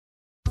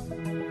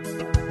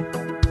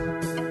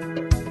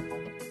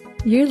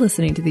You're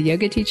listening to the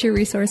Yoga Teacher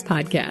Resource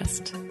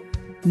Podcast.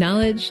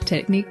 Knowledge,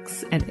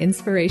 techniques, and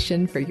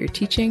inspiration for your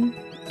teaching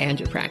and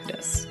your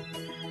practice.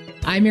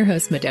 I'm your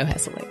host, Mado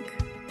Hesselink.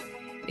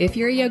 If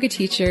you're a yoga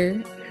teacher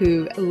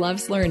who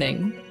loves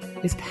learning,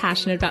 is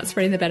passionate about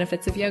spreading the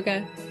benefits of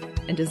yoga,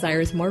 and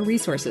desires more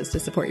resources to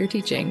support your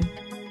teaching,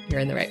 you're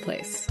in the right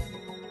place.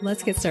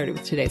 Let's get started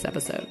with today's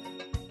episode.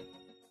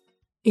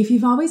 If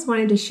you've always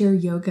wanted to share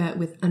yoga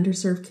with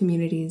underserved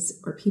communities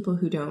or people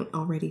who don't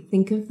already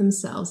think of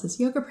themselves as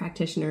yoga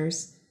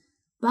practitioners,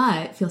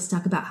 but feel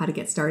stuck about how to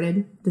get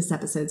started, this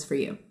episode's for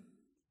you.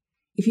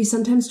 If you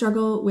sometimes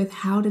struggle with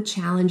how to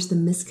challenge the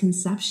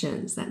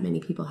misconceptions that many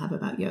people have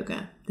about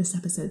yoga, this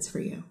episode's for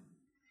you.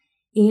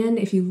 And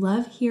if you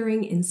love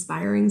hearing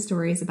inspiring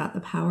stories about the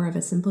power of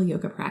a simple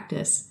yoga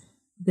practice,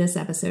 this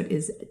episode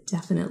is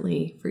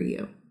definitely for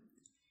you.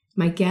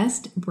 My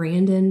guest,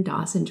 Brandon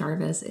Dawson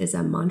Jarvis, is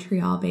a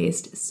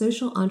Montreal-based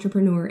social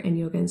entrepreneur and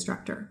yoga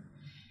instructor.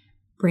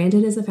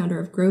 Brandon is the founder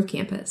of Grove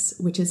Campus,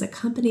 which is a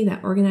company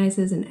that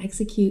organizes and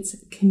executes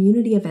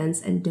community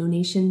events and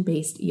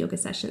donation-based yoga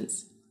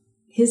sessions.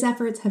 His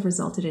efforts have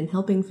resulted in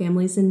helping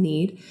families in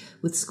need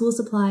with school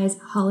supplies,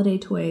 holiday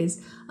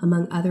toys,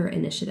 among other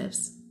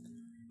initiatives.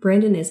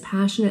 Brandon is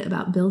passionate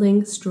about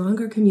building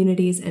stronger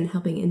communities and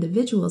helping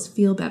individuals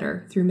feel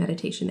better through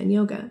meditation and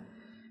yoga.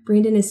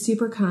 Brandon is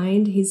super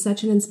kind, he's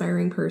such an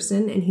inspiring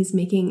person, and he's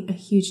making a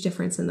huge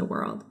difference in the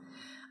world.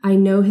 I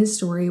know his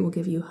story will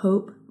give you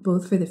hope,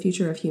 both for the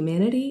future of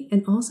humanity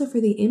and also for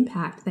the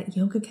impact that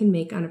yoga can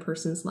make on a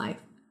person's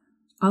life.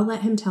 I'll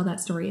let him tell that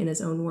story in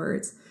his own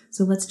words,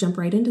 so let's jump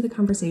right into the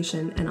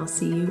conversation, and I'll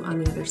see you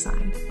on the other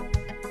side.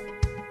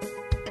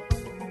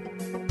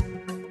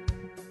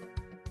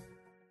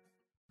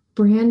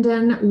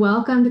 Brandon,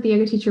 welcome to the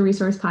Yoga Teacher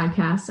Resource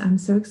Podcast. I'm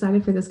so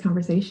excited for this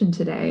conversation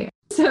today.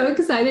 So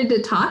excited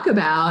to talk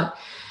about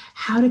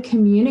how to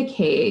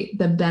communicate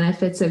the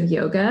benefits of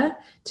yoga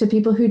to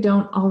people who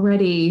don't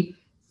already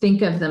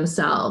think of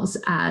themselves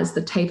as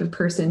the type of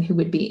person who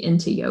would be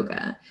into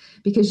yoga.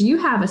 Because you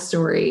have a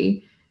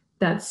story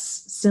that's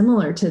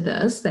similar to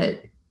this,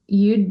 that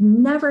you'd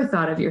never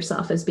thought of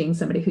yourself as being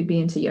somebody who'd be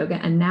into yoga.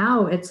 And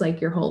now it's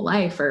like your whole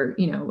life, or,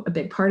 a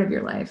big part of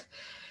your life.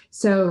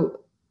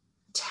 So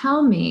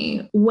tell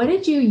me, what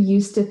did you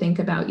used to think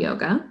about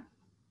yoga?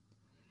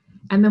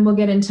 And then we'll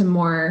get into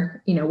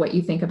more, what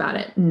you think about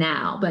it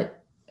now,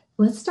 but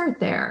let's start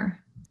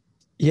there.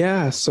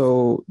 Yeah,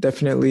 so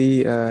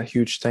definitely a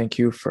huge thank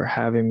you for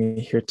having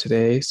me here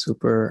today.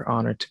 Super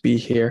honored to be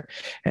here.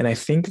 And I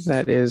think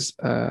that is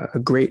a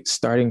great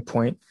starting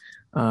point,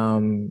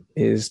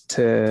 is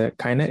to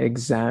kind of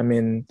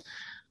examine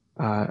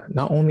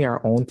not only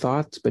our own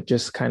thoughts, but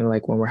just kind of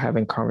like when we're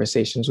having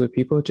conversations with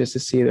people, just to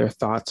see their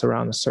thoughts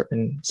around a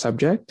certain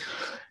subject.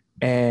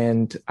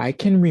 And I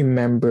can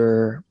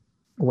remember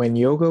when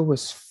yoga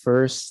was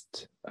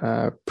first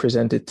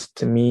presented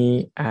to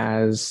me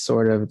as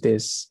sort of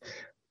this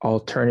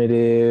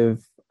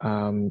alternative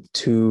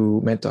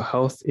to mental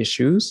health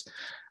issues,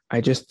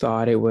 I just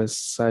thought it was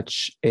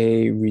such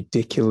a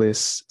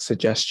ridiculous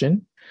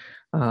suggestion.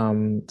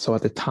 So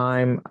at the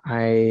time,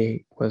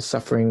 I was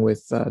suffering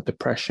with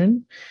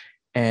depression,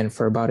 and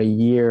for about a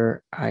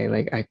year,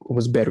 I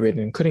was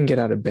bedridden, couldn't get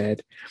out of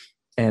bed,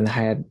 and I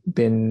had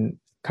been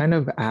kind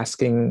of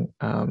asking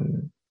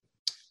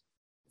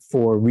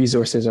for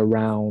resources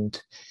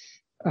around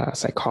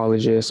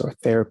psychologists or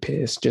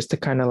therapists, just to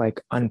kind of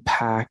like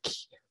unpack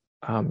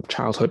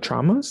childhood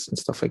traumas and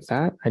stuff like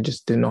that. I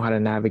just didn't know how to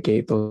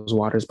navigate those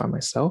waters by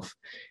myself.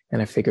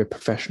 And I figured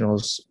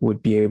professionals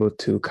would be able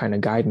to kind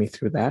of guide me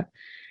through that.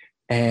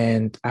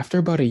 And after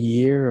about a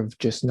year of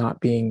just not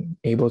being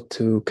able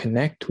to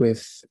connect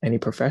with any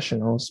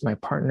professionals, my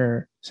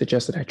partner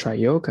suggested I try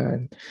yoga.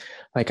 And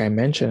like I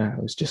mentioned, I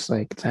was just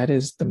like, that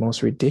is the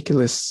most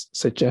ridiculous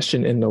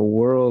suggestion in the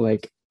world.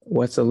 Like,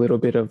 what's a little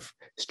bit of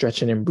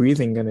stretching and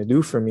breathing going to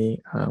do for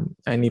me?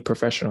 I need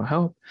professional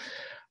help.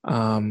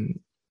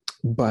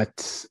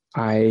 But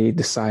I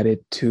decided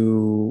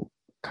to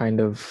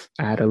kind of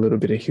add a little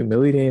bit of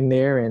humility in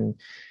there and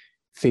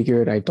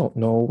figured I don't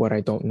know what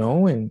I don't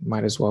know and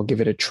might as well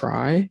give it a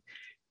try.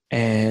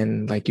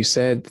 And like you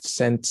said,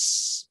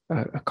 since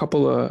a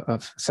couple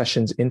of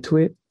sessions into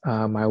it,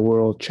 my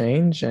world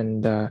changed.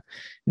 And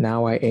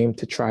now I aim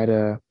to try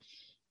to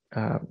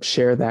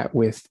share that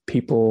with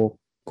people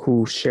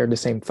who share the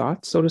same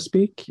thoughts, so to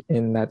speak,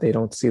 in that they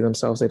don't see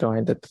themselves, they don't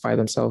identify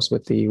themselves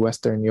with the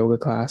Western yoga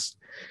class.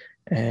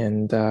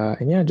 And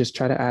yeah, just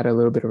try to add a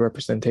little bit of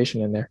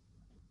representation in there.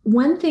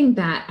 One thing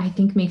that I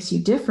think makes you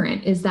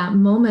different is that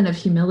moment of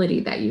humility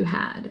that you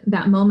had,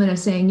 that moment of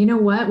saying, you know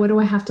what do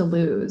I have to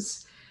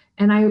lose?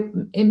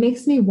 And it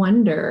makes me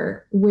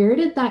wonder, where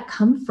did that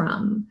come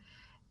from?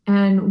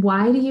 And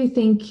why do you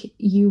think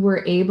you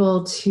were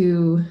able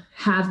to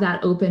have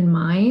that open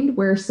mind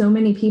where so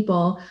many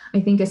people,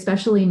 I think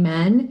especially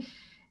men,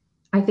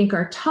 I think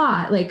are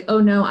taught like, oh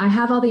no, I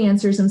have all the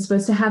answers. I'm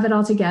supposed to have it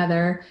all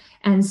together.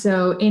 And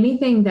so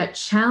anything that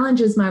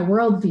challenges my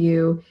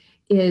worldview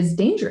is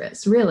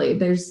dangerous, really.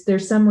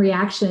 There's some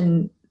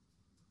reaction,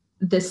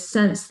 this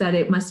sense that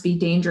it must be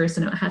dangerous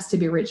and it has to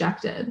be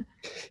rejected.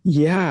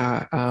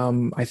 Yeah,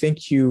 I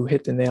think you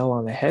hit the nail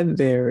on the head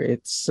there.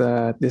 It's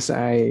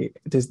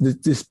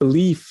this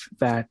belief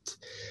that,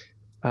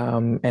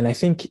 and I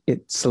think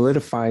it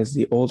solidifies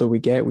the older we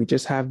get. We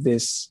just have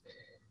this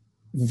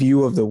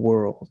view of the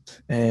world,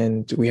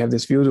 and we have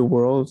this view of the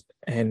world,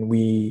 and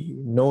we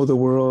know the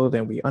world,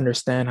 and we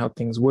understand how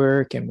things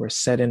work, and we're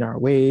set in our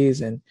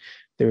ways, and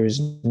there's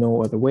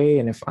no other way.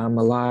 And if I'm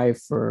alive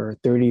for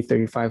 30,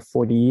 35,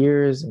 40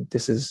 years, and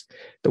this is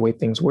the way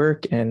things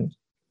work, and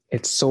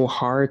it's so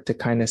hard to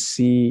kind of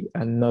see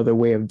another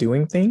way of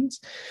doing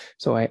things.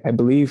 So I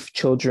believe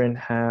children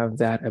have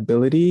that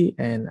ability,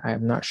 and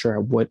I'm not sure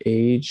at what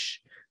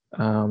age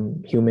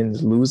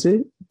humans lose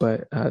it,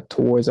 but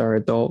towards our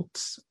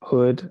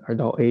adulthood, our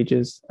adult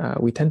ages,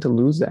 we tend to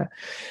lose that.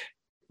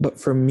 But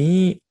for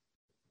me,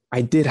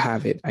 I did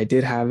have it. I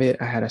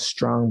had a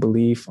strong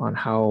belief on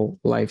how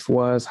life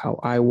was, how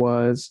I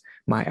was,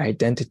 my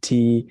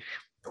identity,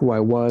 who I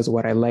was,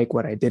 what I like,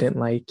 what I didn't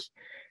like.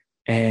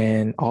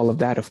 And all of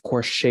that, of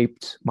course,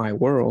 shaped my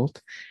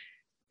world.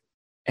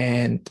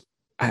 And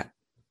at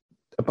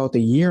about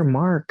the year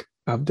mark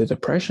of the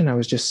depression, I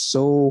was just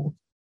so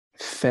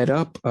fed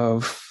up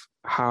of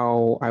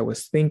how I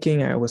was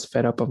thinking. I was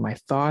fed up of my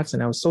thoughts,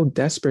 and I was so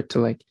desperate to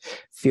like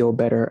feel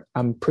better.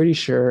 I'm pretty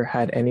sure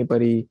had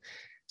anybody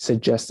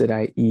suggested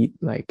I eat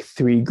like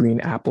 3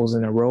 green apples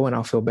in a row and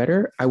I'll feel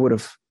better, I would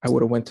have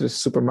went to the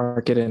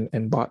supermarket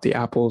and bought the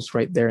apples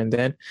right there and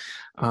then.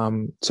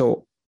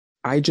 So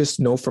I just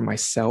know for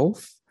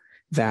myself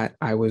that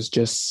I was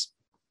just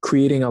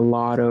creating a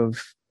lot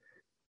of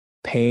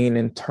pain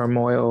and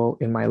turmoil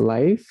in my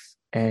life.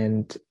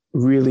 And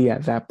really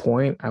at that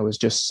point, I was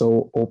just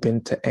so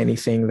open to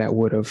anything that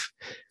would have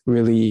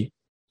really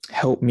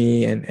helped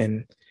me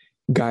and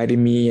guided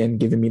me and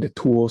given me the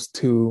tools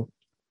to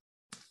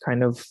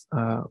kind of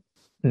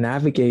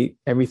navigate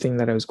everything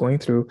that I was going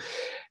through.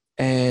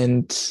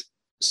 And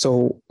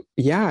so,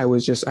 yeah, I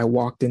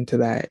walked into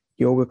that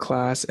yoga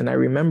class, and I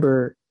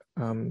remember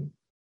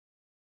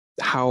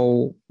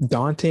how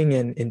daunting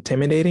and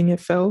intimidating it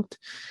felt.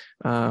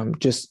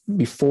 Just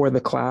before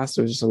the class,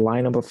 there was just a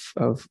lineup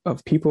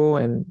of people,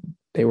 and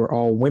they were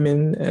all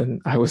women,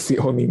 and I was the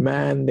only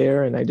man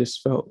there, and I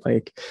just felt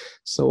like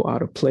so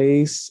out of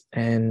place.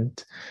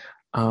 And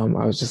I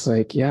was just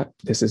like, yeah,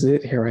 this is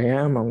it. Here I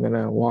am. I'm going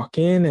to walk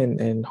in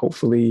and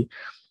hopefully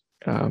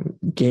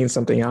gain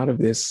something out of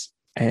this.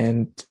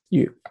 And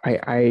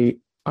I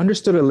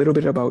understood a little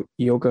bit about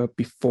yoga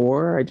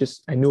before.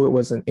 I knew it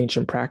was an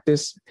ancient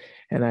practice,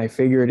 and I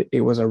figured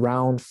it was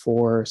around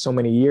for so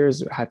many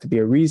years. It had to be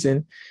a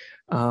reason.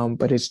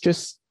 But it's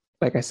just,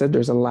 like I said,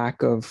 there's a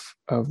lack of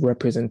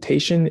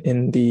representation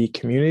in the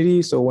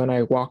community. So when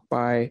I walk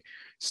by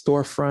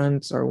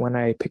storefronts, or when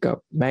I pick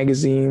up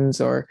magazines,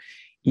 or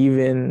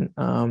even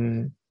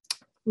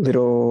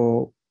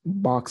little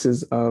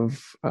boxes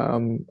of,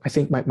 I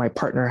think my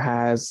partner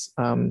has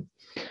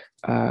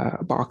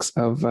a box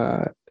of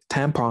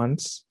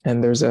tampons,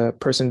 and there's a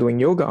person doing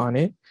yoga on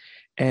it,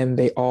 and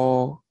they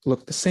all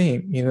look the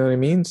same. You know what I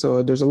mean?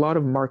 So there's a lot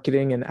of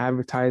marketing and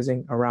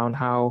advertising around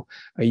how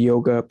a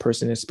yoga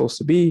person is supposed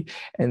to be,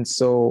 and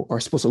so, or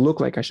supposed to look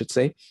like, I should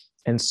say.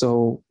 And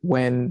so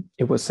when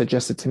it was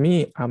suggested to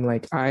me, I'm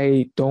like,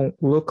 I don't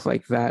look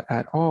like that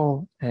at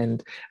all.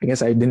 And I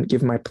guess I didn't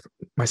give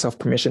myself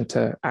permission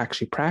to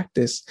actually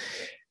practice.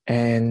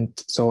 And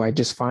so I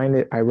just find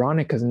it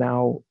ironic, because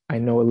now I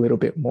know a little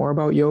bit more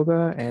about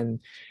yoga,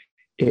 and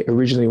it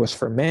originally was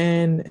for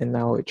men, and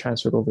now it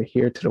transferred over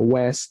here to the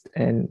West,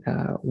 and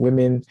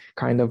women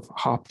kind of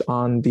hopped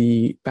on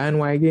the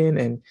bandwagon.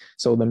 And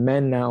so the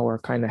men now are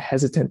kind of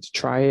hesitant to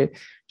try it,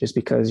 just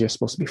because you're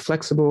supposed to be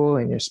flexible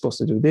and you're supposed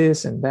to do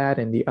this and that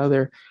and the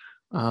other.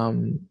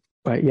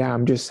 But yeah,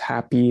 I'm just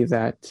happy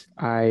that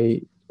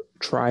I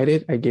tried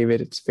it. I gave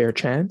it its fair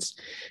chance,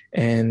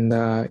 and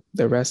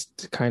the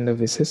rest kind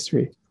of is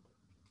history.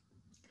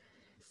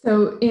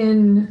 So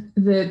in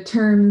the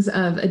terms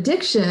of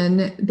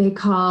addiction, they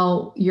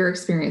call your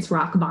experience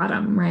rock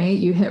bottom, right?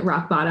 You hit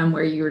rock bottom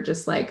where you were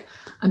just like,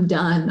 I'm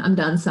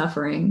done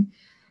suffering.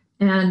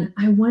 And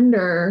I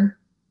wonder,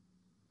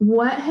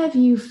 what have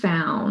you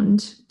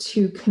found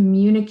to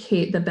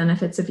communicate the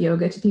benefits of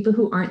yoga to people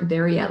who aren't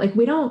there yet? Like,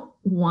 we don't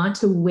want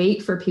to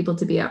wait for people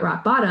to be at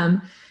rock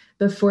bottom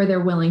before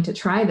they're willing to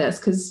try this,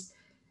 because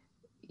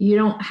you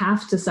don't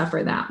have to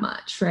suffer that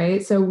much,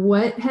 right? So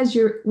what has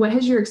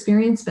your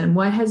experience been?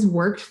 What has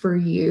worked for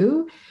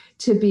you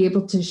to be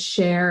able to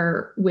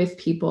share with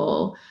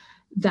people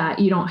that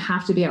you don't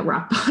have to be at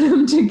rock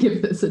bottom to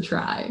give this a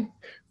try?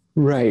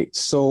 Right.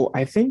 So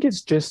I think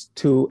it's just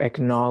to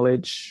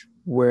acknowledge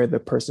where the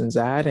person's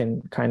at,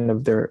 and kind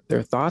of their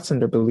thoughts and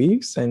their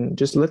beliefs, and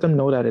just let them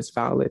know that it's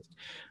valid.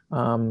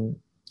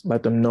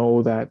 Let them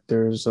know that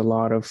there's a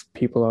lot of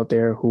people out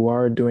there who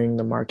are doing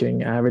the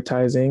marketing and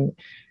advertising,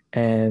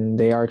 and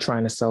they are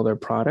trying to sell their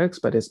products,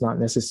 but it's not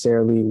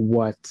necessarily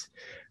what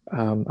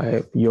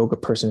a yoga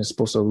person is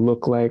supposed to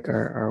look like,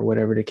 or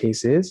whatever the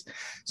case is.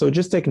 So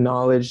just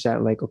acknowledge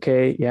that, like,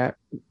 okay, yeah,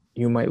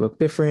 you might look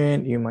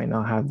different. You might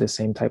not have the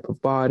same type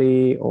of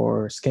body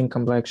or skin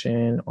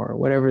complexion or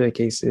whatever the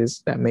case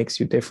is that makes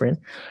you different.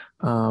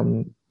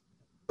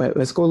 But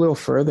let's go a little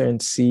further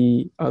and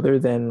see, other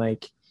than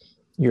like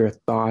your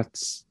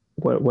thoughts,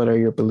 what are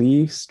your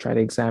beliefs? Try to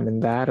examine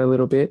that a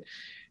little bit.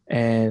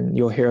 And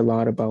you'll hear a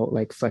lot about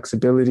like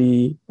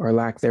flexibility or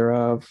lack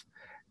thereof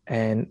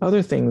and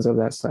other things of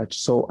that such.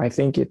 So I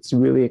think it's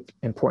really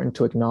important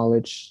to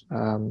acknowledge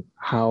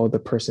how the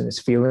person is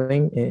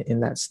feeling in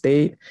that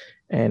state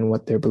and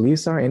what their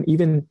beliefs are, and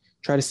even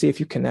try to see if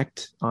you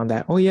connect on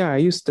that. Oh yeah, I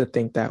used to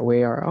think that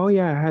way, or oh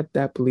yeah, I had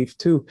that belief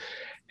too.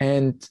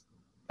 And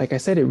like I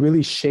said, it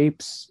really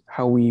shapes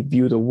how we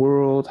view the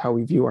world, how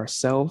we view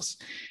ourselves.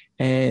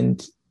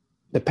 And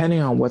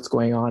depending on what's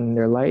going on in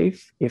their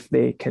life, if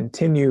they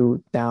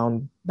continue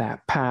down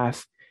that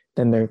path,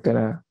 then they're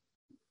gonna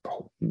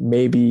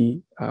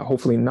maybe,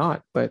 hopefully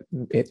not, but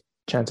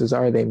chances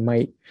are they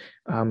might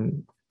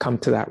come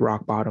to that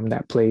rock bottom,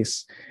 that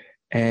place.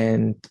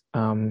 And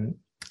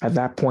at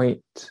that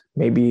point,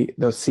 maybe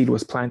the seed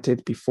was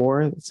planted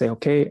before. Say,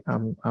 okay,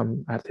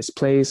 I'm at this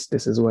place.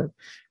 This is what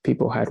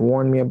people had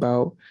warned me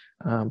about.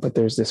 But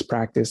there's this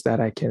practice that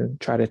I can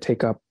try to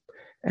take up.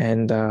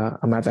 And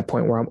I'm at that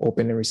point where I'm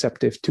open and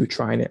receptive to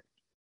trying it.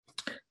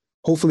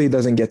 Hopefully it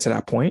doesn't get to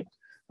that point.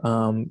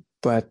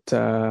 But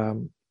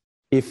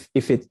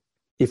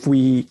if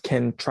we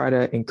can try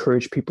to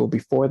encourage people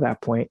before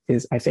that point,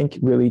 is I think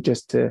really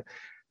just to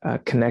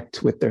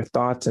connect with their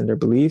thoughts and their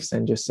beliefs,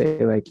 and just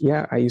say like,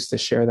 yeah, I used to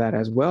share that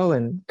as well.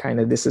 And kind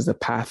of, this is the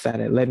path that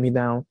it led me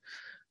down.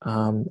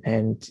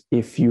 And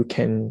if you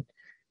can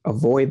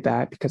avoid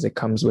that, because it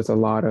comes with a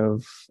lot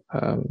of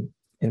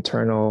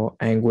internal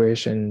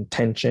anguish and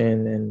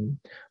tension and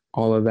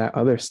all of that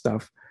other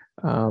stuff,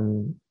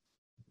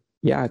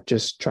 yeah,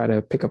 just try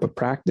to pick up a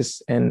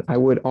practice. And I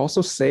would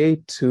also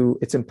say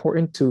it's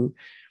important to,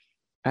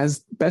 as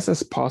best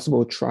as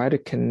possible, try to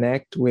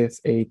connect with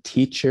a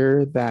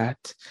teacher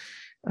that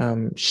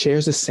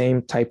shares the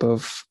same type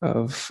of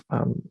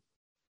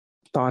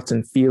thoughts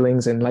and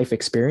feelings and life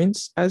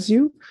experience as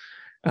you.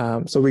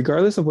 So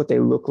regardless of what they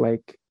look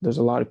like, there's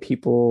a lot of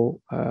people,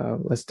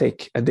 let's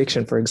take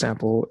addiction, for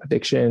example,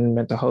 addiction,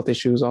 mental health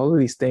issues, all of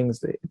these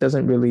things, it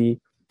doesn't really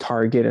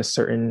target a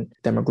certain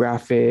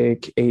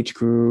demographic, age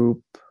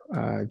group,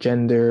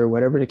 gender,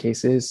 whatever the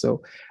case is.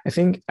 So I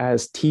think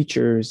as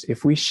teachers,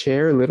 if we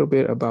share a little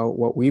bit about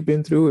what we've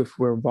been through, if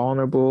we're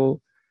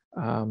vulnerable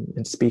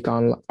and speak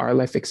on our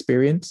life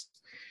experience,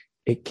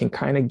 it can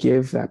kind of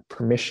give that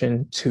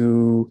permission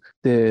to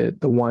the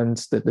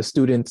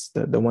students,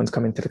 the ones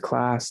coming to the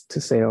class,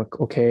 to say,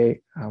 okay,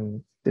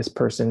 this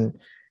person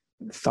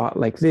thought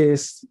like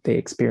this, they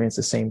experienced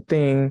the same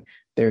thing,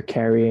 they're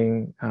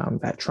carrying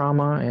that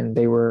trauma, and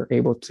they were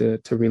able to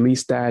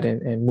release that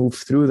and move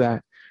through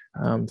that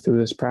through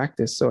this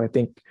practice. So I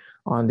think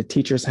on the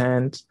teacher's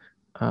hand,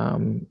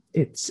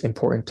 it's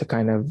important to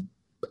kind of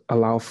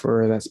allow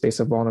for that space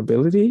of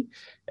vulnerability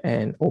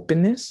and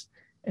openness.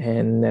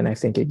 And then I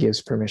think it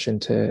gives permission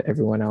to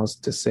everyone else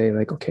to say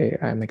like, okay,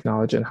 I'm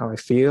acknowledging how I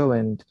feel,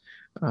 and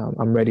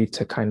I'm ready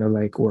to kind of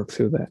like work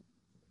through that.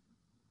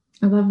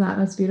 I love that.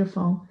 That's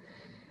beautiful.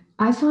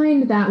 I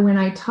find that when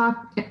I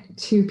talk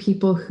to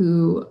people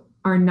who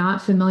are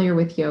not familiar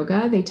with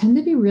yoga, they tend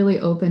to be really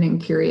open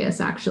and curious,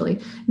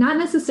 actually, not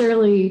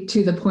necessarily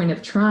to the point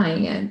of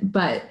trying it,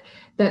 but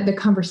that the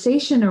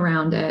conversation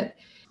around it.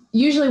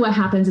 Usually what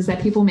happens is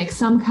that people make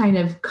some kind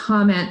of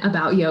comment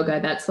about yoga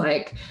that's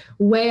like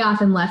way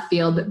off in left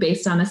field,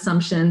 based on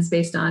assumptions,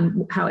 based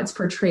on how it's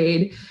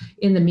portrayed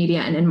in the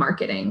media and in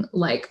marketing,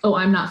 like, oh,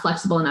 I'm not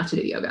flexible enough to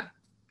do yoga.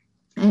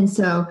 And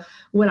so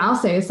what I'll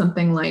say is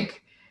something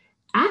like,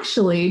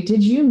 actually,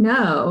 did you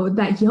know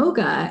that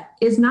yoga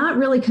is not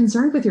really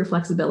concerned with your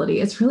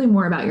flexibility? It's really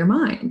more about your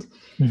mind.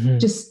 Mm-hmm.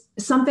 Just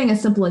something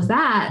as simple as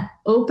that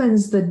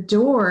opens the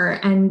door.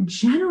 And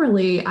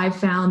generally, I've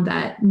found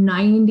that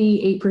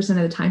 98% of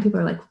the time, people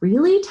are like,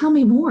 really? Tell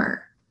me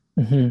more.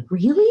 Mm-hmm.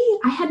 Really?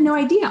 I had no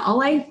idea.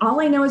 All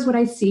I know is what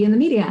I see in the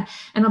media.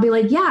 And I'll be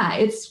like, yeah,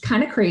 it's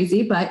kind of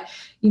crazy, but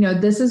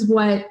this is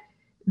what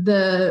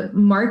the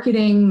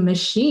marketing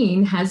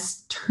machine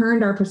has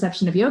turned our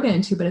perception of yoga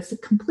into, but it's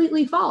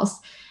completely false.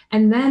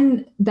 And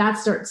then that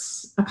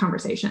starts a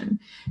conversation.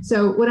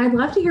 So what I'd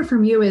love to hear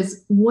from you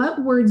is,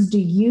 what words do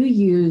you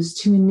use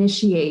to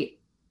initiate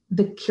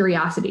the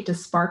curiosity, to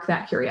spark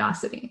that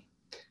curiosity?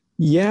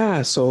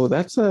 Yeah, so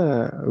that's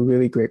a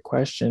really great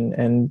question.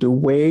 And the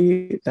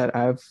way that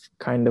I've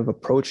kind of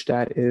approached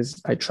that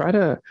is I try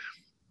to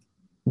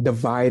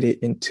divide it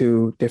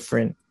into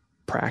different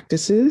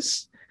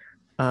practices.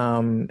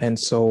 And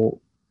so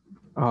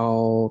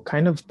I'll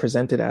kind of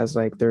present it as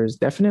like, there's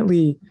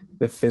definitely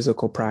the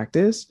physical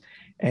practice,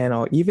 and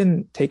I'll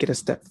even take it a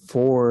step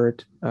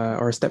forward,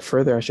 or a step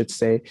further, I should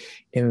say,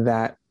 in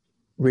that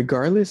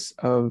regardless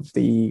of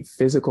the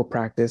physical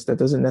practice, that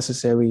doesn't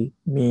necessarily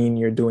mean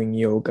you're doing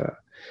yoga.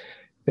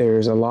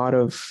 There's a lot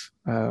of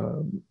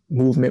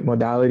movement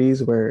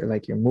modalities where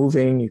like you're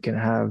moving. You can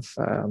have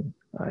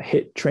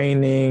HIIT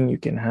training. You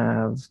can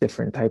have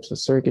different types of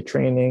circuit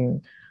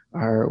training,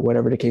 or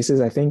whatever the case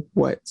is. I think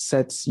what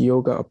sets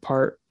yoga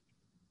apart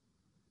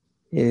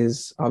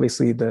is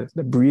obviously the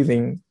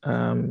breathing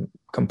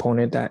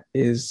component that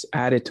is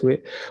added to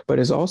it, but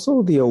it's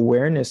also the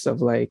awareness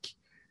of like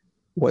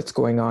what's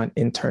going on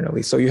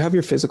internally. So you have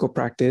your physical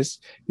practice,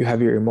 you have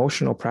your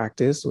emotional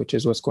practice, which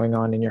is what's going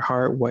on in your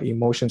heart, what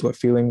emotions, what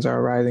feelings are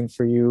arising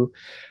for you.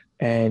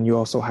 And you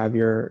also have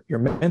your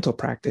mental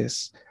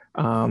practice.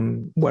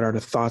 What are the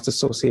thoughts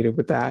associated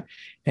with that?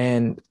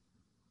 And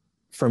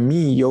for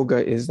me, yoga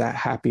is that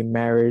happy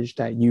marriage,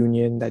 that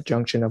union, that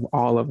junction of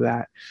all of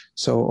that.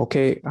 So,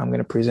 okay, I'm going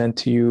to present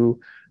to you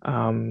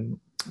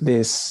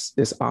this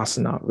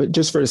asana. But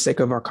just for the sake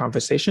of our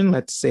conversation,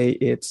 let's say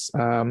it's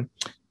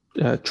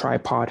a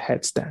tripod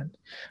headstand.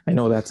 I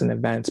know that's an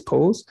advanced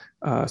pose,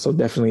 so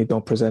definitely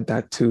don't present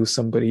that to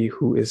somebody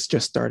who is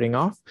just starting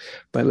off.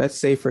 But let's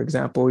say, for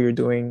example, you're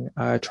doing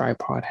a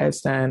tripod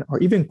headstand or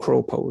even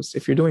crow pose.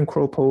 If you're doing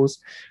crow pose,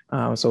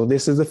 so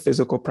this is a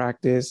physical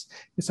practice.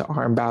 It's an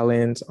arm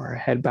balance or a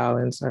head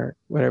balance or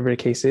whatever the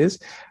case is.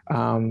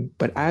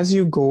 But as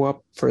you go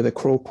up for the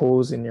crow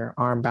pose in your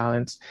arm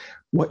balance,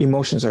 what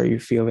emotions are you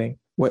feeling?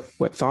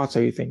 What thoughts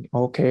are you thinking?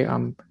 Okay,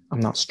 I'm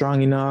not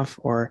strong enough,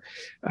 or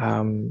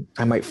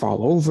I might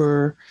fall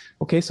over.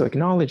 Okay, so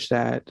acknowledge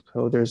that.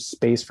 So there's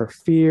space for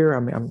fear.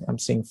 I'm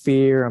seeing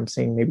fear. I'm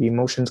seeing maybe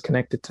emotions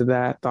connected to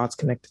that, thoughts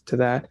connected to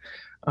that.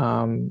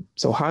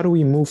 So how do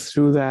we move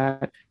through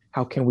that?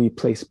 How can we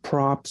place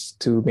props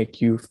to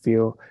make you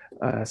feel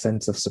a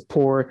sense of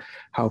support?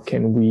 How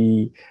can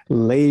we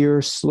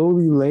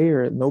slowly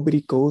layer?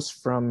 Nobody goes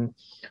from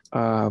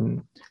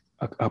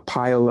a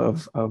pile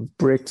of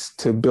bricks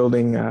to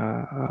building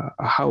a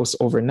house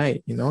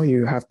overnight.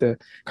 You have to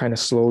kind of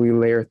slowly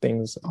layer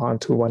things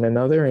onto one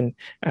another. And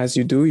as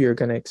you do, you're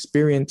going to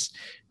experience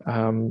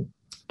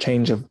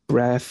change of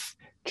breath,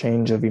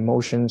 change of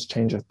emotions,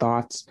 change of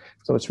thoughts.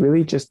 So it's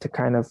really just to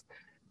kind of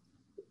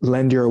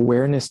lend your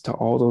awareness to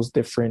all those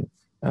different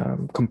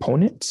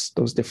components,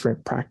 those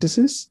different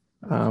practices,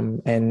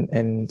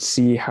 and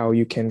see how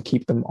you can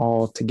keep them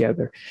all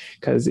together.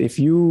 Because if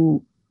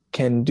you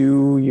can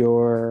do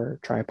your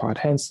tripod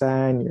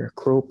handstand, your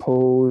crow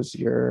pose,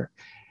 your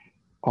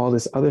all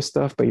this other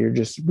stuff, but you're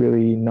just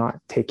really not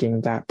taking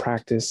that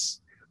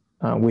practice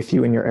with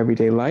you in your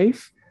everyday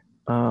life,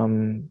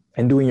 and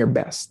doing your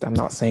best. I'm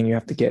not saying you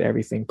have to get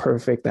everything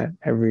perfect at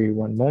every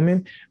one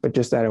moment, but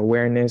just that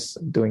awareness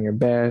of doing your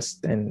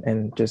best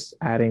and just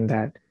adding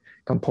that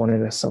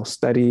component of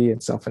self-study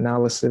and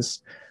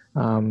self-analysis.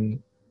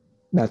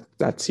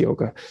 That's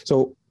yoga.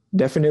 So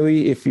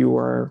definitely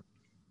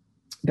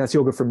that's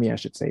yoga for me, I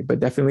should say. But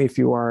definitely if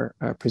you are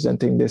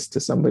presenting this to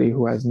somebody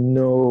who has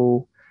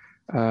no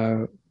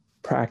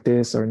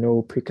practice or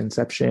no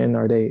preconception,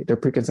 or their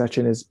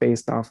preconception is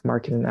based off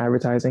marketing and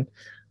advertising,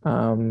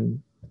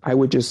 I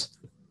would just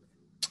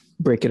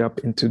break it up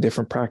into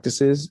different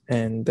practices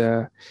and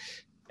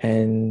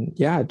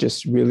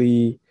just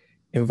really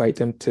invite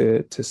them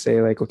to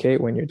say like, okay,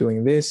 when you're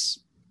doing this,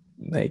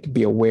 like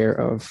be aware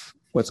of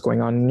what's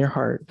going on in your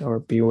heart, or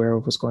be aware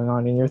of what's going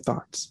on in your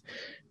thoughts.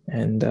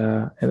 And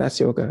that's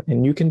yoga.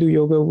 And you can do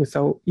yoga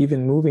without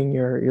even moving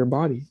your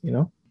body,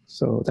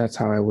 So that's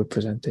how I would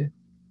present it.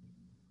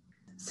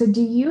 So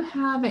do you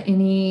have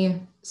any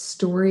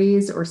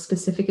stories or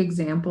specific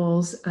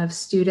examples of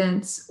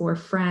students or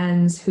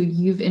friends who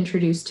you've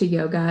introduced to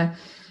yoga?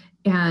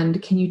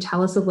 And can you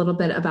tell us a little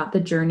bit about the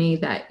journey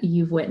that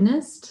you've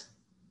witnessed?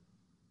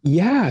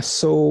 Yeah.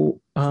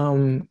 So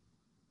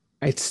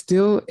it's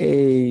still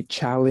a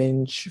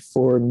challenge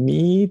for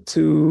me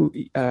to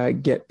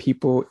get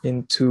people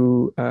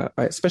into,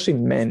 especially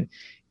men,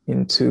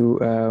 into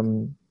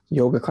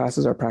yoga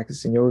classes or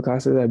practicing yoga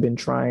classes. I've been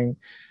trying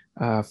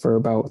for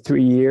about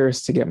 3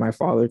 years to get my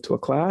father to a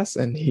class,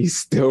 and he's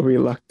still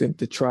reluctant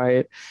to try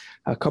it.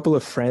 A couple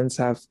of friends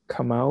have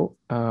come out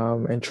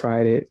and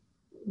tried it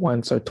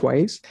once or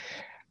twice.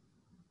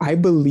 I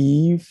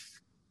believe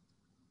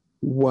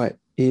what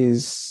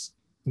is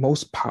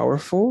most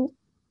powerful,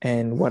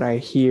 and what I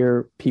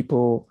hear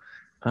people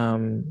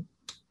kind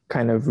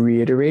of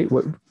reiterate,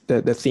 what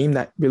the theme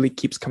that really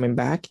keeps coming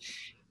back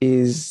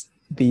is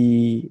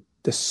the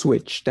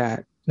switch,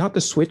 that not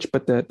the switch,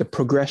 but the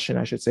progression,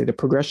 I should say, the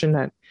progression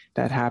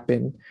that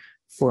happened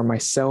for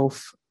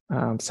myself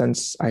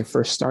since I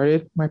first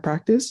started my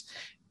practice,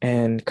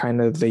 and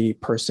kind of the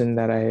person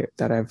that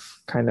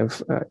I've kind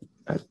of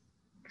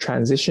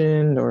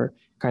transitioned or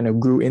kind of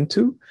grew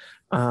into.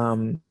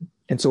 And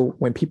so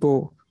when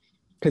people,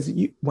 because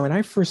when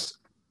I first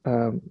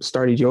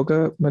started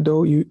yoga,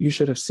 Mado, you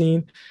should have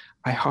seen,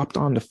 I hopped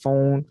on the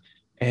phone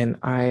and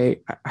I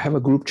have a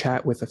group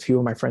chat with a few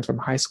of my friends from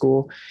high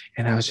school.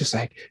 And I was just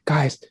like,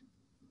 guys,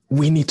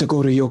 we need to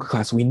go to yoga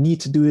class. We need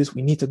to do this.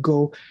 We need to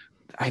go.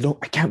 I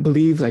can't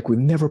believe like we've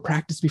never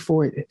practiced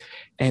before.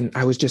 And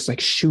I was just like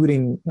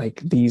shooting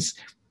like these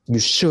you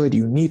should,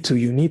 you need to,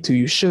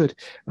 you should,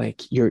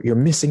 like you're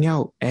missing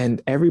out.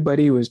 And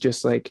everybody was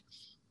just like,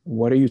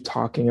 what are you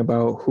talking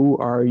about? Who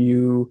are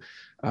you?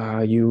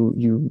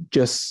 You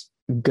just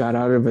got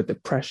out of a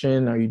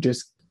depression, or you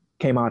just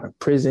came out of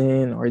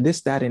prison, or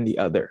this, that, and the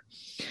other.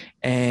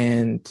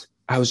 And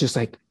I was just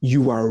like,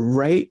 you are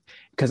right.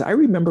 Because I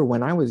remember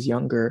when I was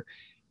younger,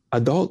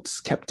 adults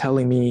kept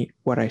telling me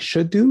what I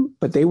should do,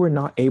 but they were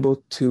not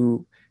able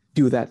to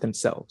do that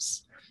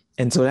themselves.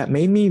 And so that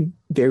made me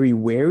very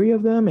wary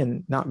of them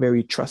and not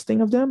very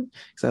trusting of them.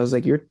 Because I was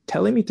like, you're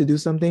telling me to do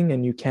something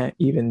and you can't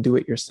even do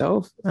it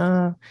yourself.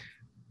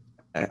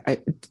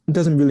 It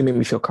doesn't really make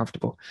me feel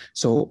comfortable.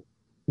 So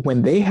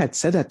when they had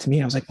said that to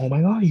me, I was like, oh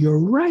my God, you're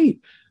right.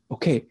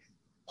 Okay,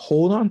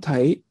 hold on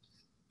tight.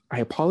 I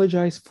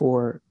apologize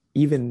for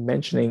even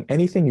mentioning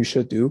anything you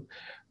should do,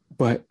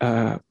 but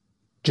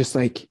just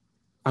like,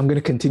 I'm going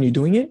to continue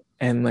doing it.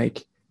 And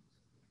like,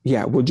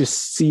 yeah, we'll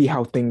just see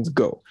how things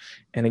go.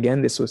 And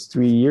again, this was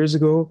 3 years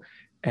ago.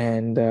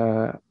 And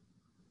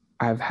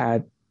I've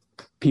had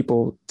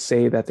people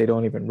say that they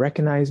don't even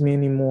recognize me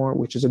anymore,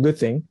 which is a good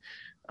thing.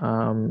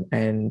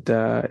 And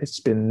it's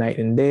been night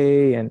and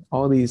day and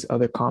all these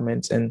other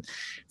comments. And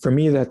for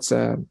me, it's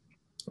a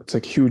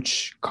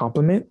huge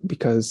compliment,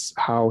 because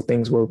how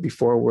things were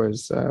before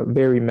was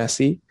very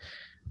messy.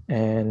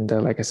 And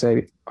like I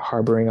said,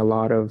 harboring a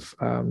lot of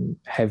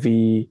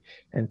heavy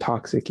and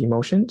toxic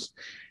emotions.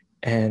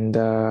 And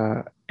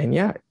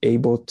yeah,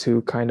 able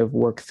to kind of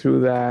work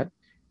through that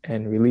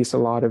and release a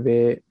lot of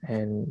it,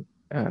 and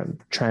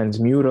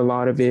transmute a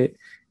lot of it,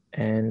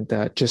 and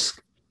just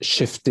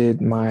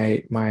shifted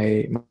my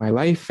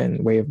life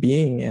and way of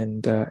being.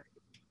 And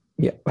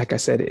yeah, like I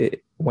said,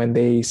 when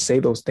they say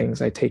those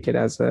things, I take it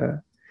as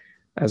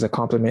a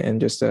compliment, and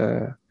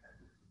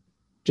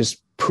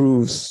just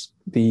proves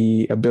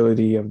the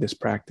ability of this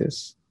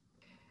practice.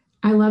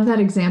 I love that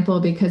example,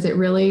 because it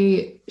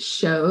really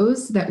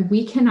shows that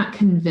we cannot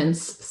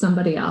convince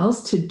somebody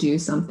else to do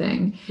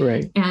something.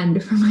 Right.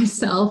 And for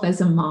myself as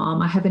a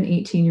mom, I have an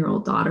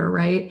 18-year-old daughter,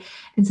 right?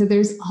 And so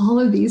there's all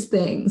of these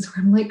things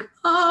where I'm like,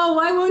 oh,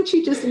 why won't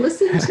you just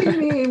listen to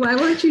me? Why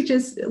won't you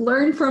just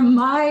learn from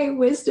my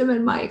wisdom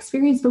and my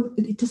experience? But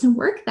it doesn't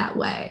work that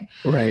way.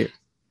 Right.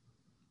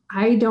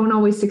 I don't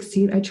always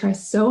succeed. I try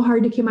so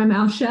hard to keep my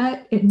mouth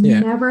shut. It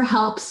never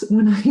helps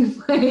when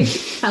I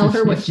tell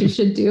her what she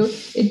should do.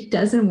 It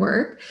doesn't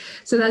work.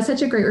 So that's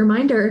such a great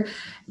reminder.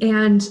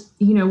 And,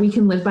 we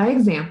can live by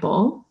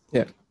example.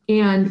 Yeah.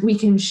 And we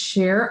can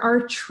share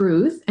our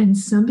truth. And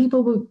some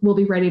people will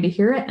be ready to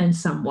hear it and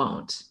some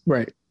won't.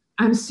 Right.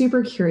 I'm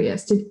super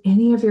curious. Did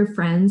any of your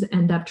friends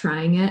end up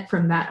trying it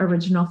from that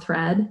original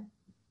thread?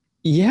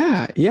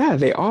 Yeah.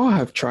 They all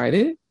have tried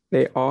it.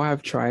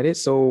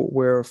 So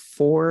we're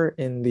 4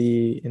 in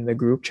the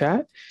group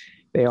chat.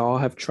 They all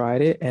have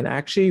tried it. And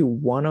actually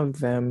one of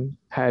them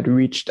had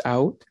reached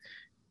out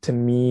to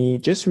me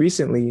just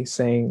recently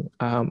saying,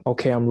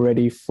 okay, I'm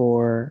ready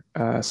for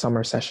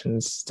summer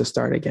sessions to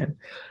start again.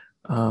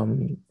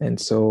 And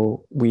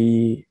so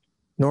we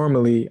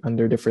normally,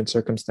 under different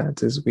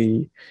circumstances,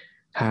 we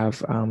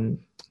have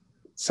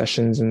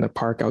sessions in the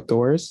park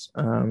outdoors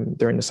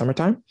during the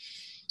summertime.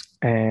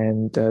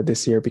 And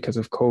this year, because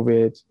of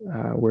COVID,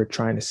 we're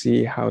trying to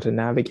see how to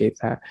navigate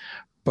that.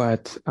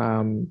 But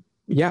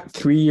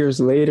 3 years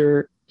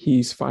later,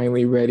 he's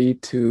finally ready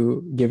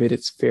to give it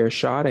its fair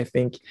shot. I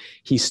think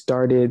he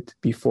started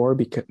before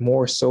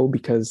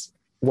because,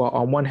 well,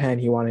 on one hand,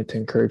 he wanted to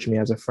encourage me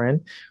as a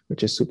friend,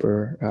 which is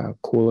super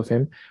cool of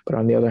him. But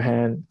on the other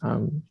hand,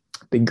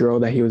 the girl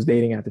that he was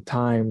dating at the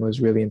time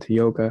was really into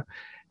yoga.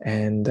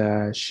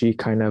 And she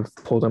kind of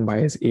pulled him by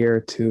his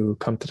ear to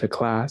come to the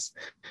class.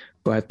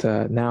 But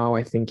now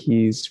I think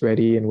he's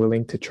ready and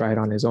willing to try it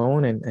on his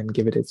own and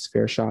give it its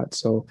fair shot.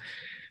 So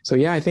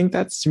yeah, I think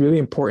that's really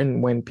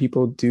important. When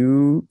people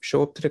do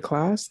show up to the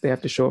class, they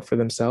have to show up for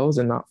themselves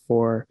and not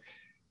for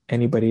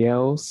anybody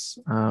else.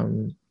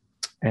 And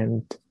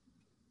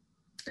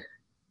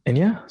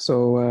yeah,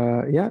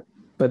 so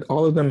but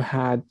all of them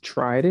had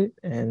tried it.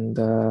 And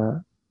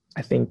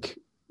I think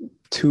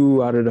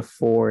 2 out of the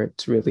 4,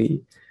 it's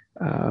really,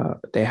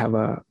 they have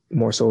a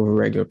more so of a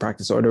regular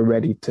practice, or they're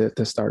ready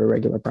to start a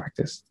regular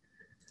practice.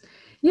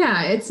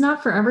 Yeah, it's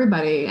not for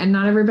everybody, and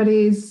not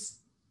everybody's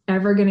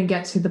ever going to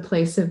get to the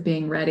place of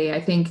being ready. I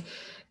think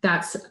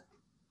that's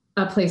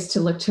a place to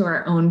look to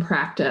our own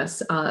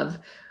practice of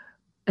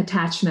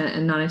attachment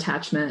and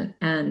non-attachment.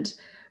 And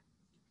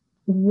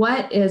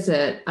what is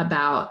it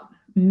about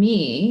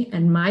me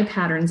and my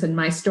patterns and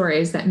my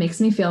stories that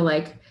makes me feel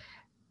like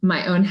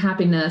my own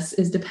happiness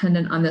is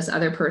dependent on this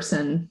other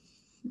person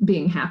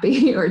being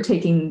happy or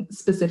taking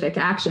specific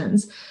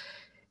actions?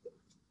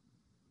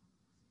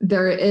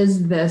 There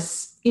is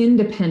this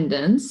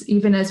independence,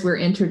 even as we're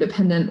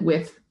interdependent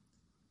with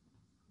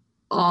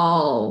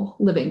all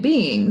living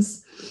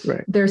beings.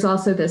 Right. There's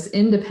also this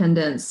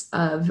independence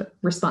of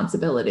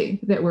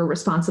responsibility, that we're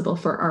responsible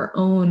for our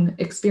own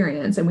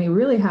experience. And we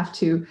really have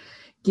to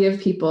give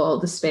people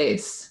the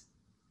space,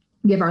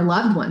 give our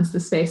loved ones the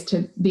space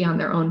to be on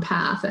their own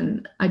path.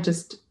 And I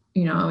just,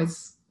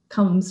 always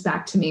comes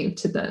back to me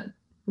to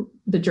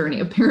the journey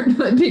of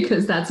parenthood,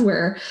 because that's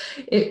where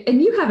it,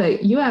 and you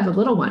have a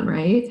little one,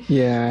 right?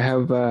 Yeah, I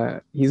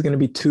have, he's going to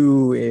be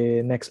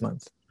 2 next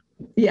month.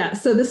 Yeah.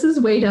 So this is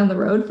way down the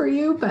road for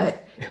you,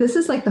 but this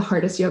is like the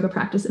hardest yoga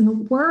practice in the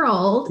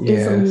world.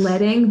 Yes. Is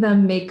letting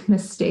them make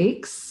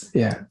mistakes.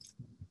 Yeah.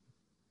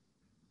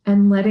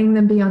 And letting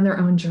them be on their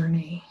own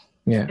journey.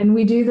 Yeah. And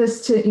we do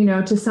this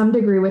to some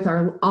degree with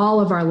all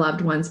of our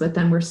loved ones, but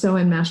then we're so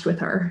enmeshed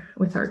with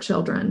our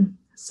children.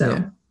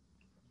 So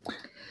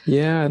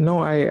yeah,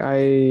 no,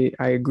 I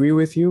agree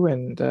with you.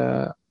 And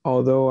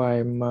although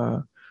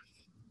I'm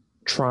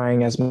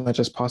trying as much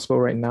as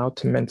possible right now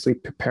to mentally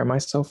prepare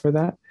myself for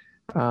that,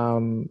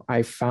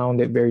 I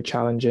found it very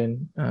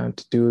challenging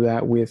to do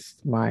that with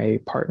my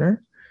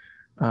partner,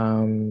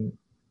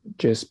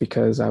 just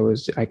because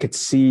I could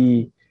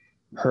see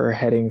her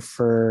heading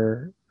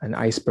for an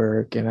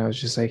iceberg, and I was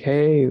just like,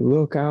 hey,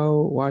 look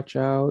out, watch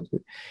out.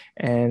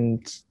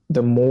 And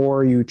the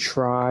more you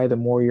try, the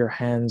more you're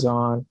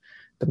hands-on,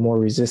 the more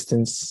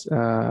resistance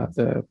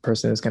the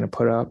person is going to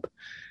put up.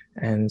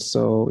 And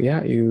so,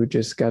 yeah, you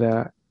just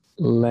gotta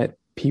let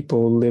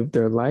people live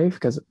their life,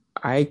 because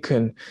I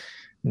can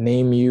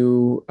name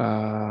you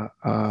a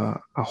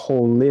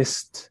whole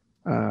list,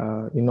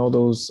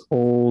 those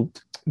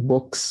old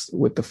books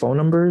with the phone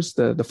numbers,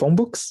 the phone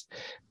books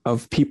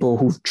of people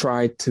who've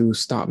tried to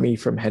stop me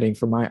from heading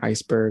for my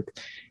iceberg.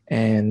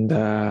 And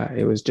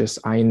it was just,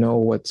 I know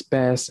what's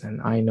best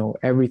and I know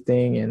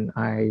everything. And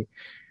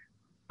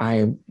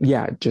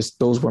just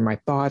those were my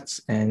thoughts.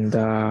 And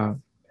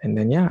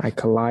then, I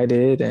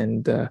collided.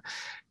 And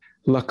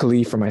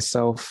luckily for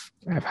myself,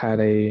 I've had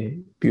a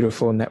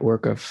beautiful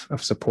network of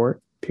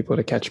support, people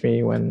to catch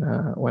me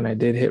when I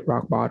did hit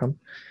rock bottom.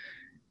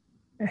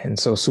 And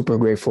so super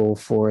grateful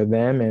for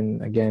them.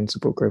 And again,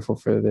 super grateful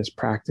for this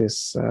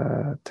practice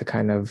to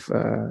kind of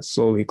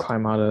slowly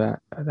climb out of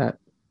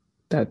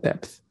that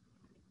depth.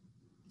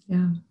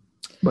 Yeah.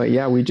 But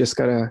yeah, we just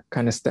gotta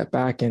kind of step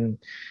back and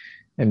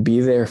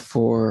be there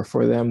for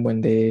them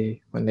when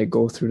they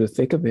go through the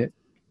thick of it.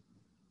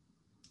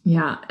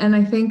 Yeah. And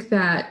I think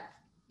that,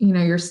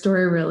 your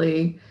story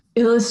really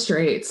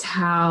illustrates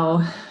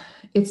how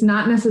it's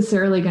not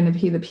necessarily going to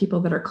be the people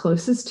that are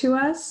closest to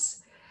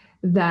us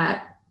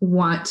that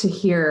want to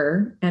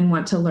hear and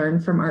want to learn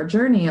from our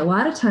journey. A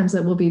lot of times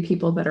it will be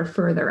people that are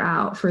further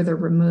out, further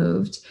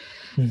removed.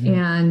 Mm-hmm.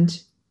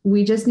 And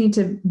we just need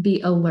to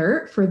be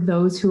alert for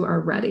those who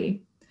are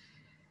ready.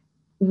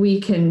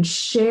 We can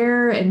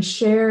share and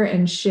share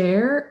and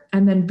share,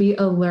 and then be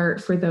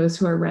alert for those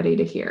who are ready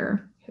to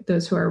hear,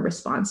 those who are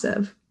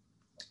responsive.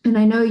 And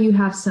I know you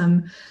have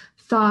some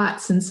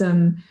thoughts and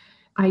some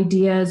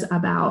ideas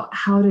about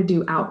how to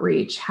do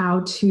outreach,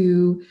 how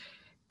to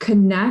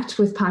connect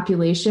with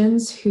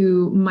populations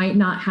who might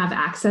not have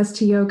access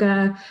to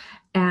yoga,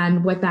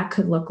 and what that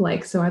could look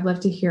like. So I'd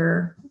love to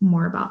hear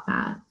more about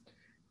that.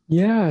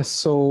 Yeah.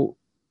 So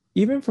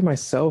even for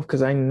myself,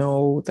 because I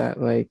know that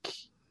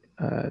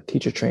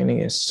teacher training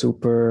is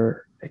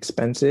super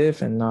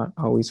expensive and not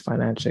always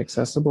financially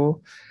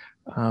accessible.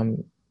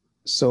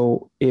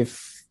 So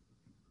if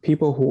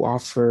people who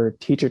offer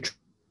teacher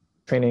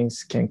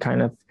trainings can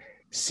kind of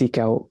seek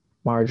out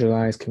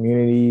marginalized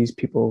communities,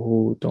 people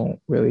who don't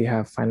really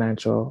have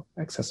financial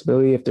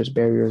accessibility, if there's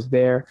barriers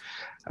there,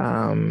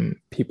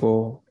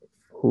 people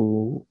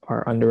who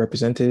are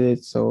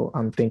underrepresented. So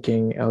I'm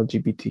thinking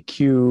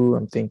LGBTQ,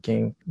 I'm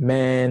thinking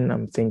men,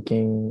 I'm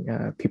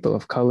thinking people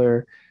of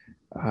color,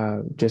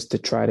 just to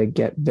try to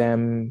get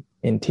them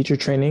in teacher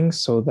training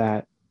so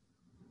that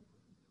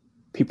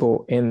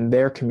people in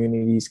their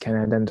communities can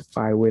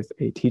identify with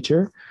a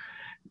teacher.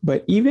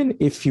 But even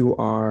if you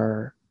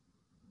are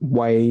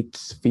white,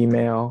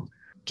 female,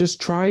 just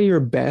try your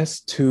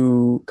best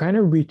to kind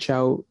of reach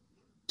out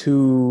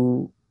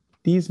to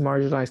these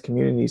marginalized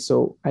communities.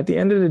 So at the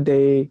end of the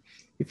day,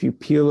 if you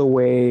peel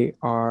away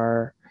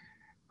our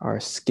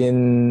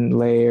skin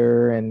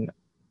layer and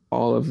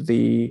all of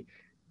the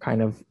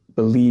kind of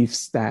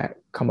beliefs that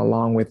come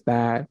along with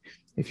that,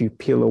 if you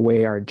peel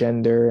away our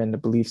gender and the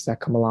beliefs that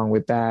come along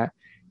with that,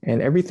 and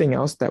everything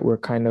else that we're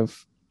kind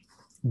of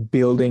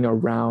building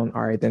around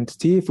our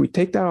identity, if we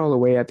take that all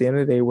away, at the end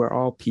of the day, we're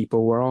all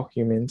people, we're all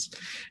humans,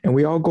 and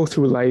we all go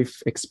through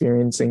life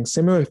experiencing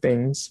similar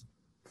things.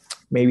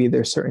 Maybe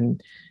there's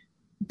certain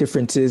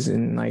differences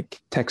in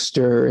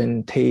texture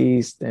and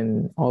taste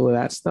and all of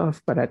that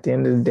stuff, but at the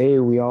end of the day,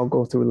 we all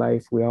go through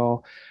life, we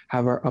all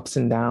have our ups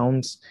and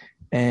downs.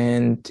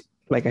 And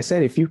like I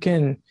said, if you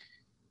can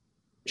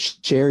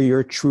share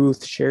your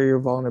truth, share your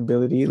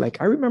vulnerability.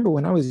 I remember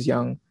when I was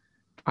young,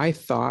 I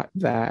thought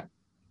that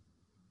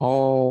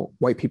all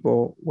white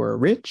people were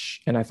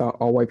rich, and I thought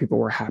all white people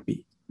were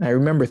happy. And I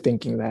remember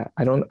thinking that.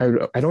 I don't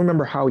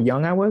remember how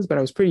young I was, but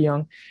I was pretty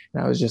young,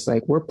 and I was just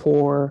like, we're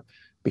poor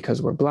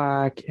because we're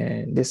Black,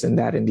 and this and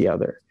that and the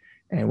other,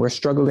 and we're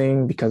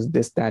struggling because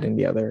this, that, and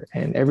the other,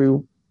 and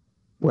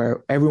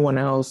where everyone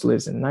else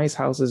lives in nice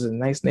houses and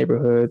nice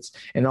neighborhoods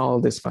and all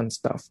of this fun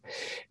stuff.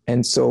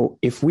 And so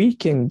if we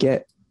can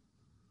get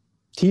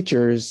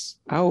teachers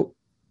out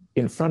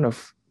in front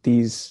of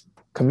these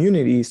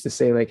communities to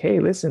say like, hey,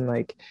 listen,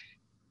 like,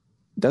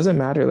 doesn't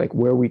matter like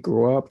where we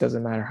grew up,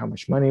 doesn't matter how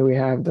much money we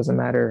have, doesn't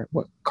matter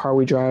what car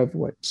we drive,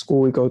 what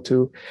school we go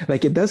to.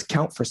 Like it does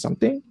count for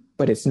something,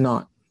 but it's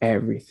not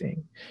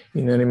everything.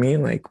 You know what I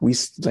mean?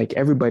 Like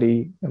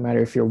everybody, no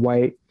matter if you're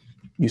white,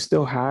 you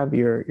still have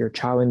your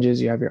challenges,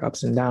 you have your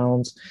ups and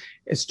downs.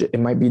 It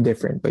might be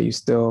different, but you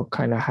still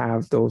kind of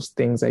have those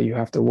things that you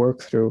have to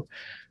work through.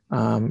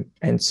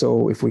 And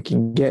so if we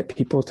can get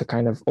people to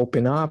kind of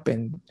open up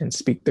and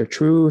speak their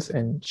truth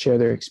and share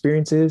their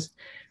experiences,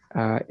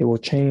 it will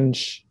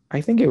change.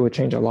 I think it will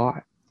change a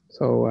lot.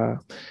 So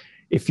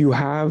if you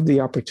have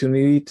the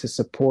opportunity to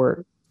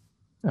support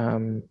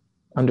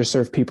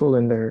underserved people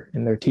in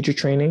their teacher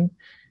training,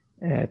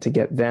 to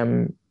get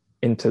them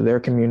into their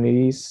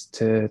communities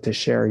to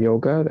share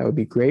yoga, that would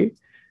be great.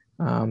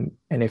 And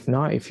if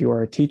not, if you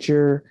are a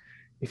teacher,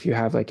 if you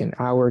have like an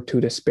hour or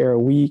two to spare a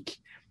week,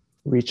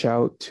 reach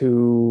out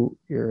to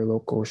your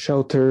local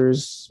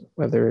shelters,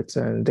 whether it's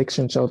an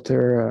addiction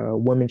shelter, a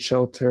women's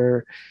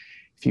shelter.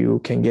 If you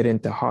can get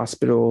into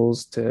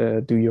hospitals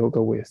to do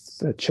yoga with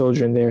the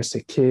children there,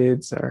 sick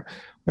kids, or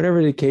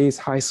whatever the case,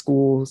 high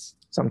schools.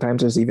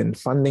 Sometimes there's even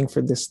funding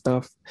for this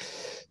stuff.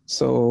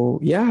 So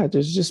yeah,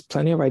 there's just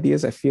plenty of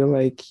ideas. I feel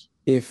like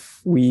if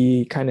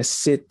we kind of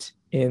sit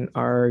in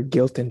our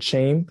guilt and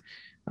shame,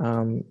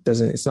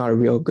 it's not a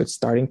real good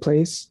starting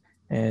place.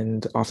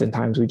 And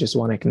oftentimes we just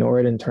want to ignore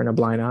it and turn a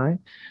blind eye.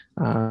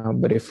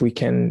 But if we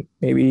can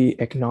maybe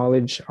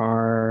acknowledge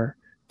our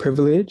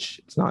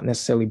privilege, it's not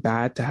necessarily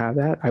bad to have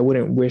that. I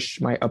wouldn't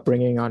wish my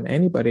upbringing on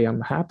anybody.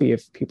 I'm happy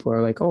if people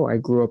are like, oh, I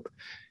grew up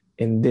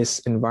in this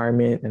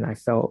environment and I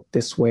felt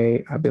this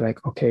way. I'd be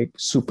like, okay,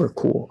 super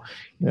cool.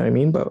 You know what I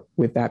mean? But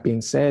with that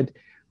being said,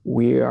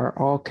 we are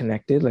all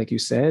connected, like you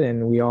said,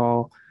 and we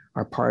all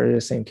are part of the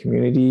same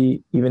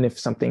community. Even if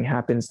something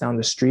happens down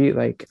the street,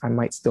 like I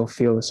might still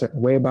feel a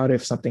certain way about it.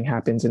 If something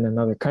happens in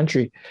another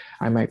country,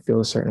 I might feel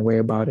a certain way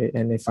about it.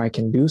 And if I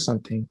can do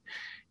something,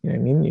 you know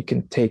what I mean? You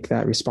can take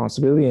that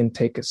responsibility and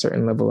take a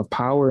certain level of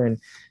power and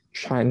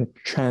try and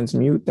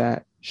transmute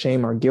that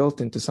shame or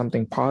guilt into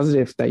something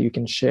positive that you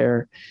can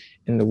share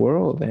in the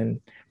world. And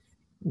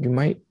you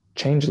might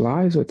change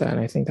lives with that. And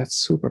I think that's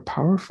super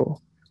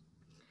powerful.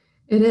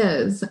 It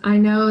is. I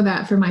know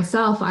that for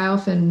myself, I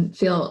often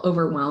feel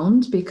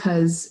overwhelmed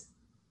because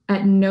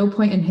at no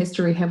point in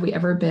history have we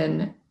ever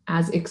been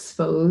as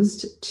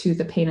exposed to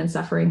the pain and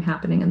suffering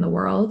happening in the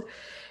world.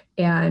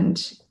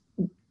 And,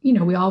 you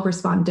know, we all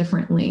respond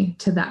differently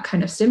to that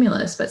kind of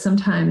stimulus, but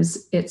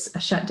sometimes it's a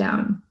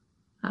shutdown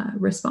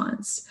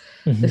response,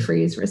 the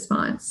freeze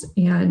response.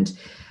 And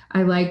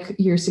I like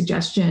your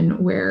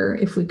suggestion where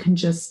if we can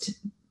just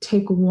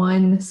take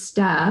one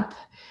step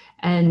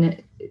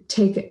and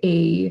take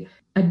a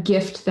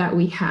gift that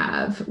we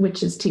have,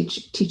 which is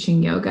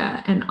teaching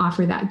yoga, and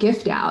offer that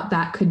gift out,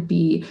 that could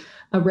be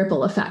a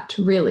ripple effect,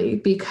 really,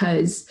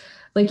 because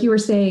like you were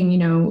saying, you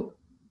know,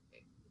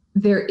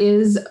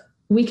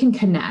 we can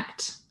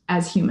connect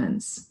as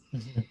humans.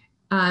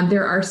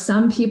 There are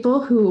some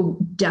people who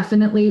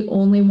definitely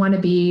only want to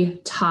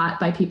be taught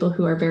by people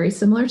who are very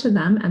similar to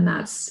them. And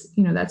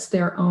that's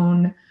their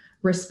own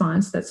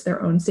response. That's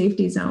their own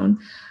safety zone.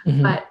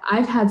 But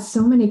I've had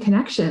so many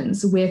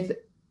connections with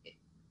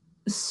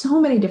so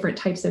many different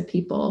types of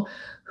people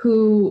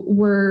who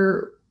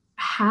were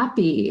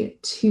happy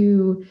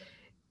to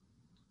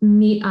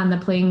meet on the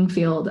playing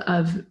field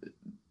of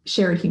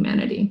shared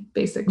humanity,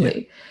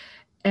 basically. Yeah.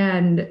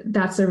 And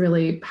that's a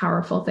really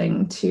powerful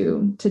thing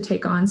to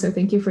take on. So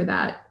thank you for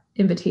that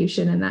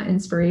invitation and that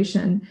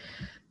inspiration.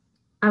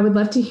 I would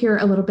love to hear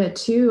a little bit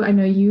too. I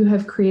know you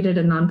have created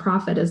a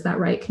nonprofit. Is that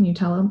right? Can you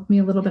tell me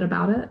a little bit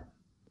about it?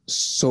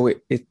 So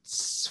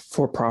it's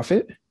for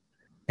profit.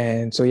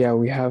 And so, yeah,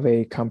 we have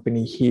a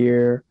company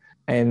here,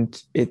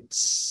 and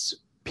it's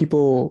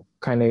people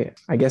kind of,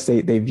 I guess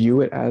they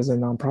view it as a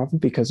nonprofit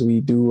because we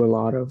do a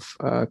lot of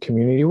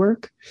community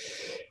work.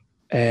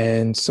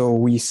 And so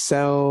we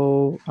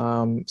sell,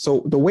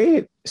 so the way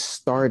it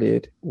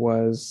started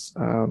was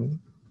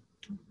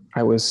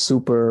I was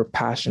super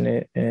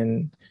passionate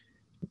and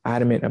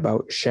adamant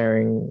about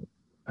sharing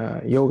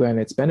yoga and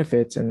its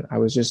benefits. And I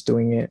was just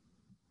doing it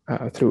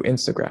through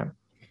Instagram.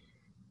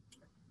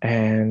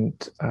 And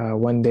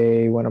one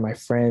day, one of my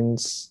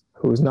friends,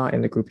 who's not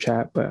in the group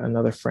chat, but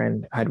another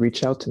friend, had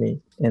reached out to me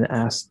and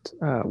asked,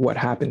 what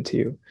happened to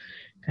you?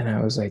 And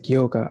I was like,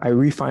 yoga. I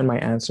refined my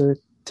answer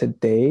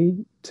today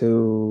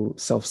to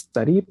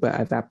self-study, but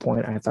at that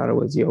point, I thought it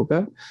was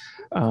yoga.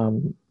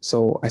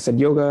 So I said,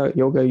 yoga,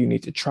 you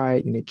need to try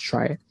it.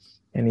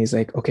 And he's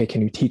like, okay,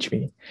 can you teach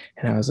me?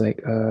 And I was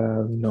like,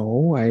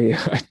 no, I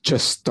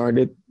just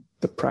started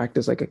the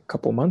practice like a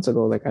couple months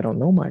ago. Like, I don't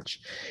know much.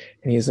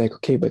 And he's like,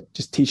 okay, but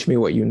just teach me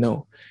what you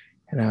know.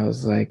 And I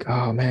was like,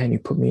 oh man, you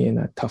put me in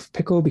a tough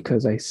pickle,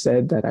 because I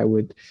said that I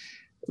would,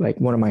 like,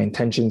 one of my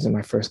intentions in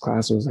my first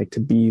class was like to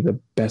be the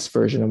best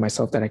version of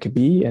myself that I could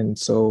be. And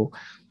so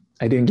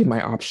I didn't give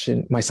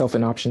myself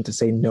an option to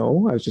say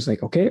no. I was just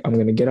like, okay, I'm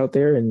going to get out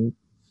there and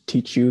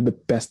teach you the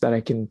best that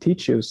I can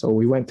teach you. So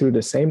we went through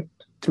the same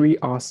 3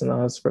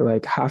 asanas for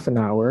like half an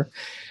hour,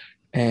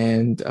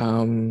 and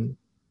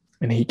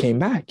he came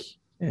back.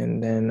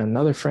 And then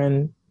another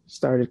friend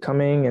started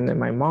coming, and then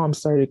my mom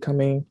started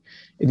coming.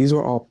 These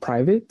were all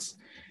private.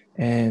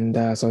 And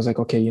so I was like,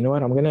 okay, you know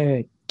what? I'm going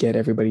to get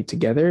everybody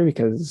together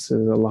because this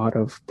is a lot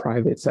of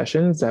private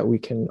sessions that we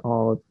can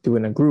all do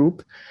in a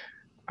group.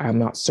 I'm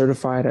not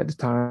certified at the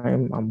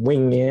time. I'm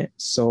winging it.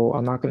 So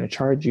I'm not going to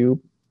charge you,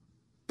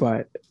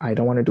 but I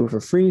don't want to do it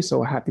for free.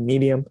 So a happy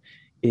medium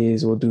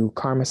is we'll do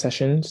karma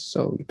sessions.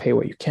 So you pay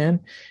what you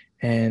can.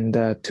 And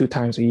 2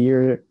 times a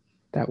year,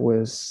 that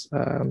was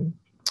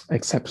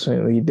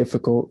exceptionally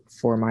difficult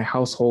for my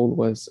household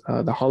was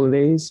the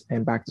holidays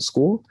and back to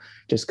school,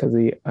 just because of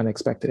the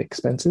unexpected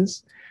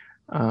expenses.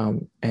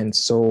 And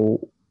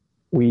so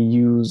we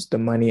used the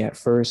money at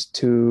first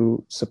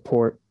to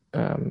support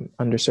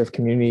underserved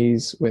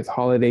communities with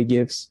holiday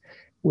gifts,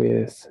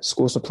 with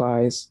school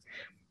supplies,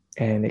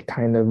 and it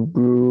kind of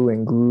grew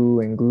and grew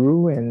and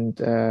grew.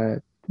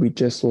 And we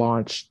just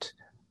launched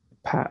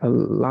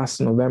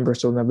last November.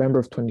 So November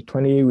of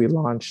 2020, we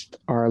launched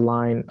our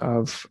line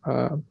of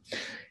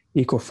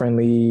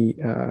eco-friendly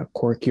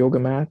cork yoga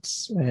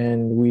mats,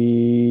 and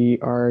we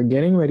are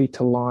getting ready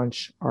to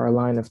launch our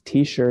line of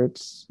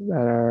t-shirts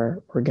that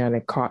are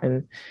organic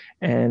cotton,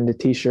 and the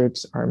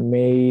t-shirts are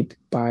made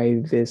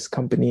by this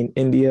company in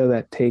India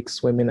that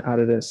takes women out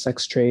of the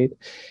sex trade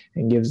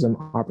and gives them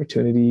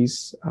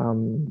opportunities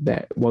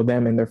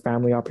them and their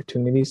family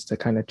opportunities to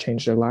kind of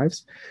change their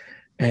lives.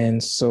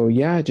 And so,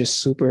 yeah, just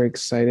super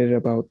excited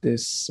about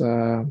this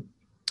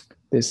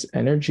this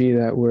energy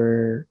that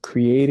we're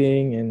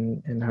creating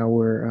and how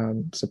we're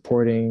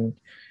supporting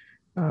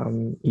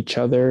each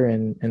other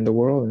and the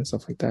world and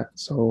stuff like that.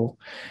 So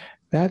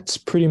that's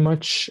pretty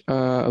much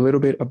a little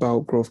bit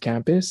about Grove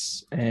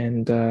Campus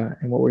and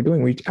what we're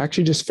doing. We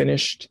actually just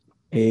finished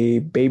a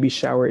baby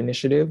shower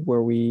initiative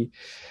where we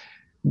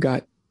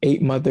got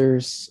 8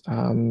 mothers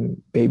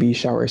baby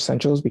shower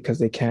essentials because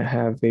they can't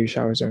have baby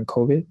showers during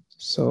COVID.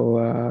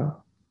 So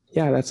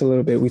yeah, that's a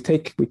little bit. We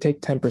take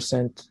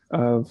 10%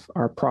 of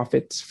our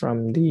profits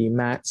from the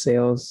mat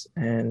sales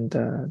and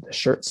the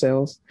shirt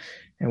sales,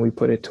 and we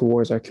put it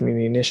towards our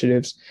community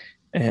initiatives.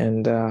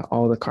 And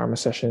all the karma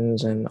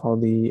sessions and all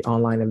the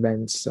online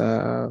events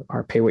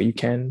are pay what you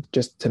can,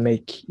 just to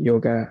make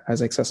yoga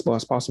as accessible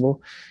as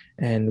possible.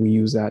 And we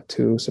use that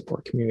to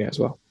support community as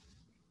well.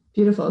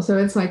 Beautiful. So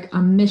it's like a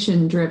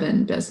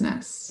mission-driven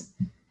business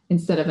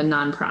instead of a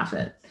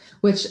nonprofit,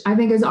 which I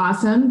think is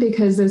awesome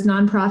because those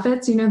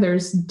nonprofits,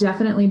 there's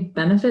definitely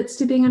benefits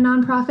to being a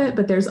nonprofit,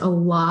 but there's a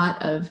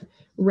lot of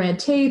red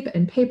tape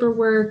and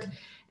paperwork.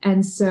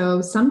 And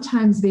so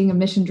sometimes being a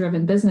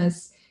mission-driven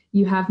business,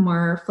 you have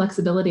more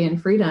flexibility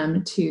and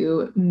freedom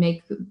to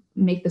make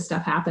the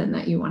stuff happen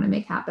that you want to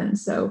make happen.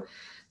 So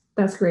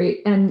that's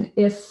great. And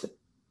if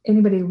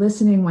anybody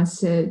listening wants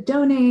to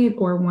donate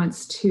or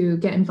wants to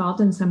get involved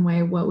in some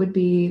way, what would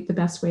be the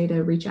best way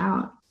to reach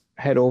out?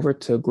 Head over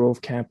to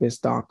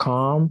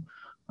grovecampus.com.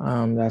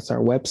 That's our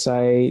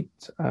website.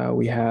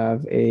 We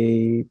have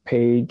a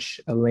page,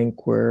 a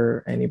link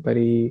where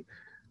anybody,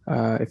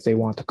 if they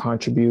want to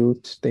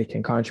contribute, they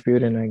can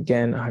contribute. And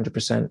again,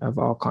 100% of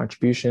all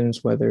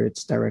contributions, whether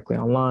it's directly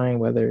online,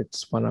 whether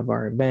it's one of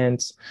our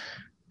events,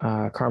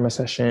 karma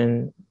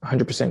session,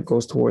 100%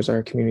 goes towards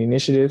our community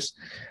initiatives.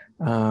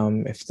 We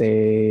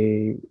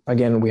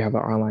have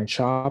our online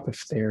shop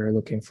if they're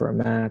looking for a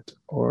mat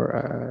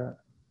or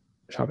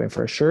shopping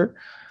for a shirt.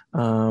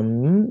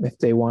 If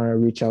they want to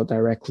reach out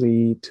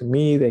directly to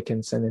me, they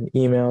can send an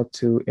email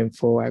to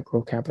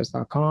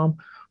info@grovecampus.com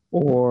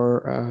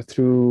or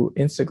through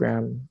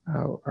Instagram.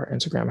 Our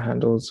Instagram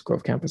handles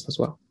Grove Campus as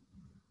well.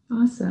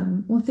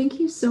 Awesome. Well, thank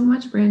you so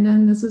much,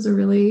 Brandon. This was a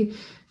really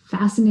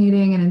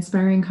fascinating and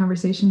inspiring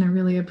conversation. I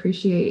really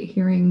appreciate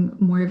hearing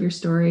more of your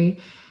story,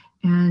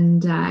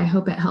 and I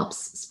hope it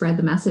helps spread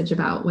the message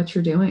about what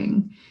you're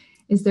doing.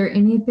 Is there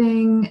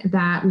anything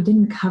that we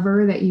didn't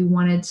cover that you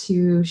wanted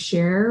to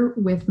share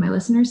with my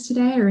listeners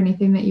today, or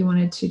anything that you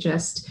wanted to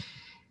just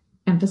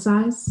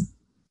emphasize?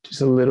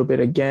 Just a little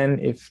bit again,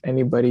 if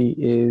anybody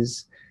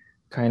is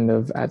kind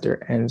of at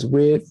their ends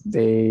with,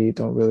 they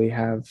don't really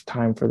have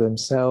time for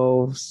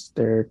themselves,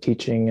 they're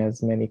teaching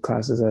as many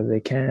classes as they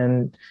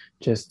can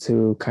just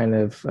to kind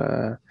of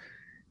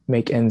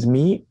make ends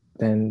meet,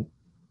 then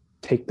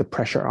take the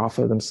pressure off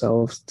of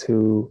themselves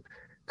to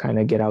kind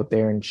of get out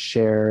there and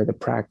share the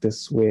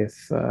practice with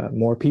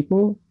more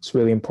people. It's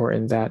really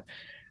important that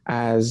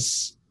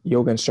as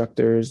yoga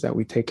instructors that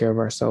we take care of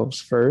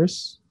ourselves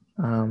first.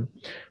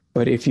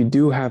 But if you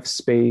do have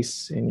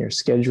space in your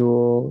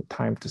schedule,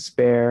 time to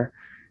spare,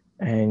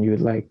 and you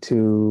would like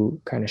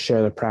to kind of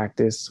share the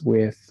practice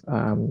with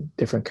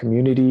different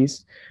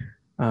communities,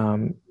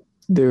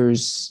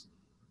 there's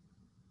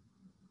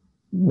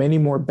many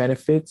more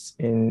benefits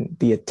in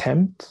the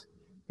attempt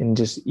and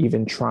just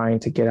even trying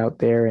to get out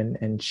there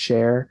and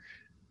share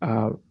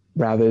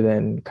rather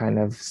than kind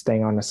of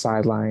staying on the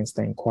sidelines,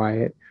 staying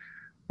quiet.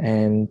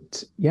 And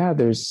yeah,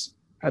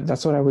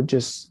 that's what I would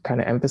just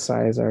kind of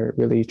emphasize or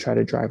really try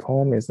to drive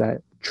home, is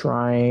that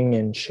trying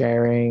and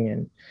sharing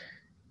and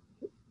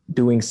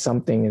doing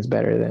something is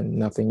better than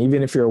nothing.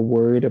 Even if you're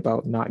worried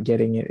about not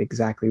getting it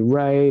exactly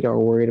right, or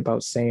worried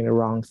about saying the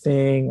wrong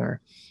thing,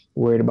 or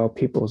worried about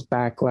people's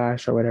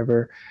backlash or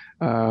whatever,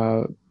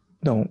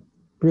 don't,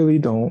 really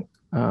don't.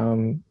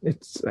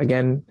 It's,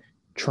 again,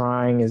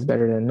 trying is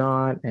better than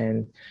not,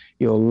 and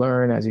you'll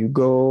learn as you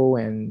go.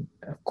 And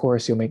of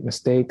course, you'll make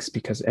mistakes,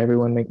 because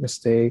everyone make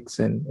mistakes,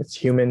 and it's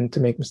human to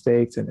make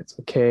mistakes, and it's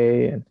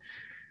okay. And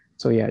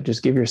so, yeah,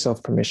 just give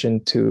yourself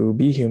permission to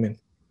be human.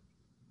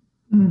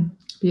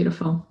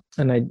 Beautiful.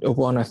 And I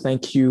want to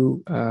thank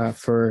you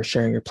for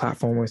sharing your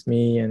platform with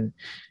me and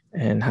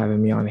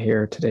having me on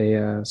here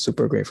today.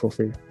 Super grateful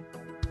for you.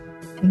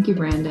 Thank you,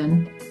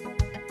 Brandon.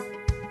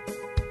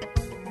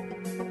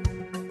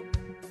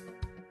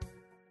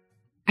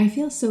 I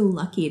feel so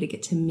lucky to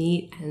get to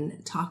meet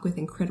and talk with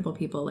incredible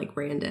people like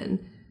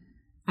Brandon.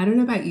 I don't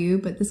know about you,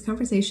 but this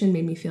conversation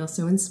made me feel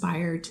so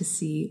inspired to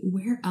see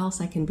where else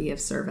I can be of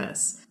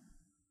service.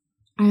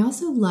 I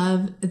also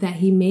love that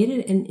he made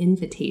it an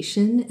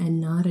invitation and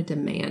not a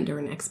demand or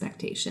an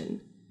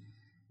expectation.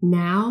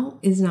 Now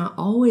is not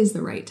always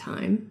the right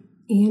time,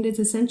 and it's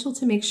essential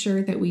to make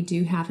sure that we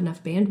do have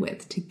enough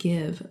bandwidth to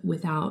give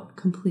without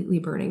completely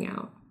burning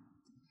out.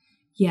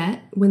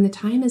 Yet, when the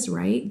time is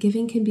right,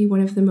 giving can be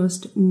one of the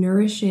most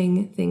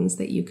nourishing things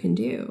that you can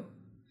do.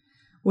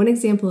 One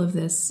example of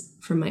this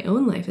from my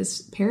own life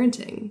is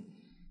parenting.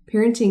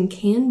 Parenting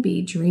can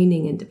be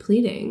draining and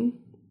depleting,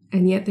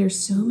 and yet there's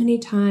so many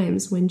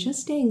times when just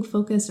staying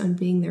focused on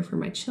being there for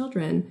my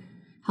children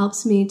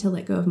helps me to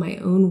let go of my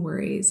own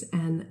worries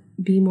and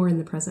be more in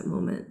the present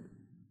moment.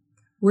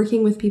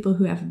 Working with people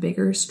who have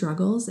bigger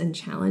struggles and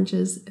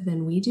challenges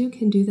than we do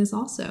can do this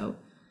also.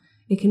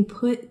 It can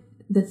put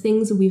the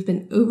things we've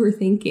been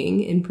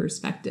overthinking in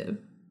perspective.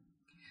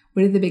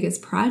 One of the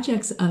biggest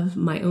projects of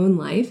my own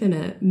life and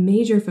a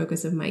major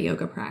focus of my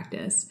yoga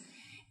practice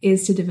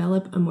is to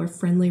develop a more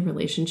friendly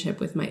relationship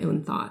with my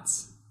own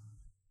thoughts.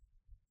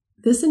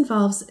 This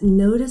involves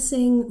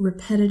noticing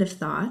repetitive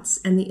thoughts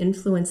and the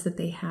influence that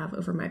they have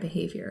over my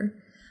behavior,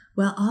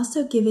 while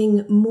also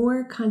giving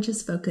more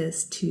conscious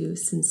focus to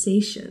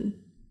sensation.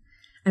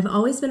 I've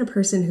always been a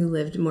person who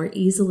lived more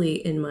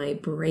easily in my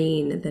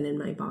brain than in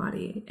my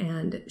body,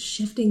 and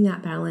shifting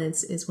that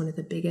balance is one of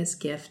the biggest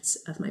gifts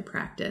of my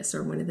practice,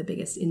 or one of the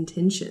biggest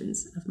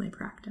intentions of my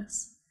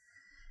practice.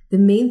 The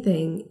main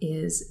thing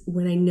is,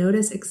 when I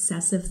notice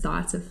excessive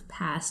thoughts of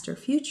past or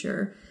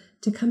future,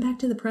 to come back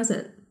to the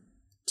present.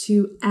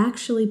 To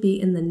actually be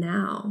in the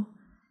now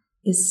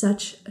is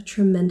such a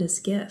tremendous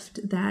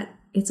gift that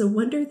it's a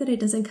wonder that it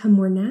doesn't come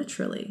more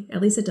naturally.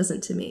 At least it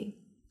doesn't to me.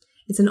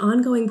 It's an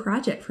ongoing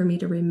project for me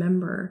to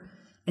remember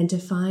and to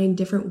find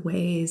different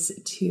ways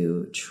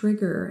to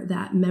trigger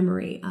that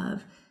memory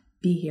of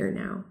be here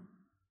now.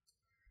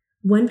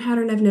 One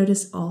pattern I've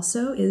noticed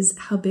also is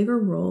how big a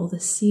role the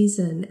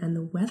season and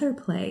the weather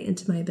play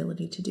into my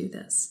ability to do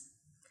this.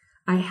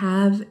 I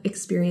have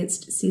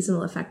experienced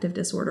seasonal affective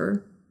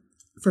disorder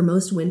for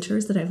most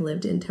winters that I've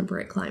lived in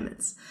temperate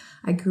climates.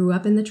 I grew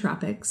up in the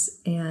tropics,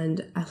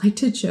 and I like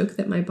to joke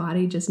that my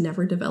body just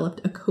never developed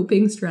a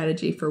coping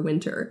strategy for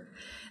winter.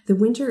 The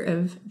winter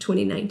of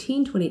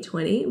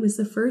 2019-2020 was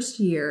the first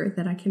year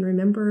that I can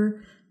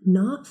remember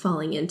not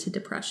falling into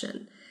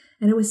depression.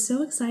 And I was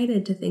so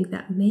excited to think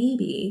that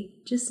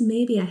maybe, just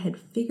maybe, I had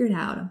figured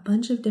out a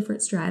bunch of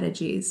different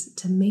strategies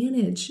to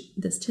manage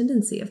this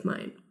tendency of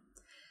mine.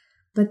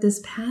 But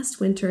this past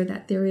winter,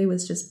 that theory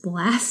was just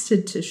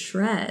blasted to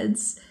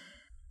shreds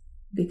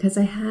because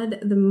I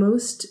had the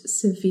most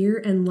severe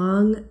and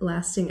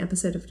long-lasting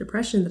episode of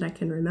depression that I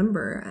can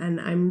remember, and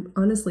I'm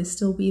honestly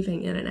still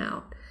weaving in and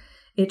out.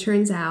 It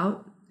turns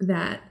out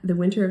that the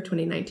winter of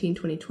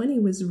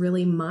 2019-2020 was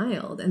really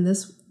mild, and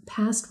this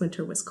past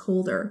winter was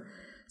colder.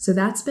 So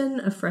that's been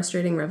a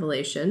frustrating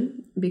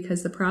revelation,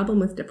 because the problem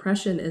with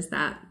depression is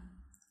that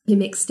it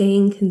makes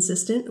staying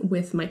consistent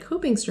with my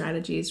coping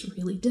strategies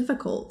really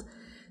difficult.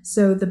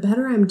 So the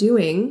better I'm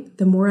doing,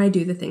 the more I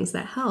do the things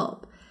that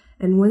help.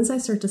 And once I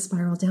start to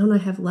spiral down, I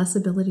have less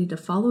ability to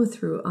follow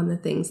through on the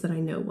things that I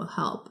know will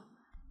help.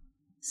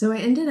 So I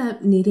ended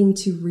up needing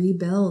to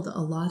rebuild a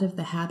lot of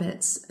the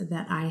habits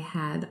that I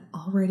had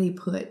already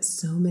put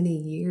so many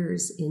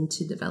years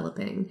into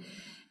developing.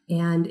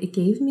 And it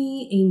gave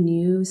me a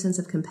new sense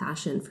of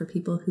compassion for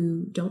people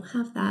who don't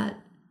have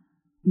that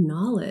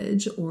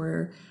knowledge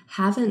or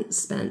haven't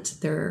spent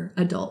their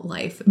adult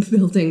life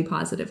building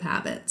positive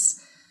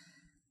habits.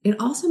 It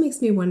also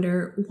makes me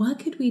wonder, what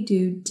could we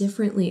do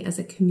differently as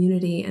a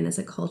community and as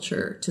a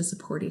culture to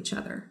support each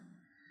other?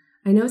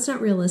 I know it's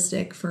not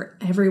realistic for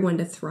everyone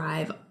to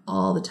thrive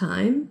all the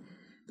time,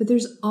 but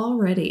there's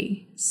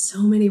already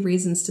so many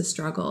reasons to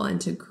struggle and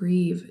to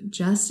grieve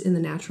just in the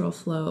natural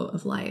flow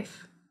of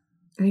life.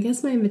 I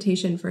guess my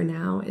invitation for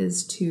now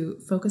is to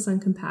focus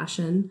on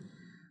compassion,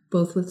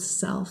 both with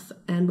self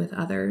and with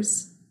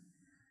others.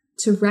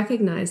 To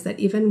recognize that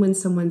even when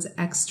someone's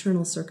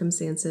external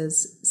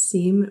circumstances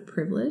seem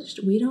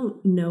privileged, we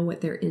don't know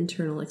what their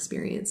internal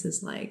experience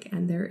is like.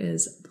 And there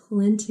is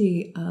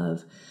plenty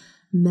of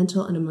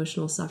mental and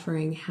emotional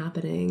suffering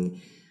happening.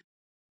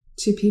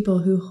 to people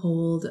who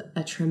hold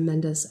a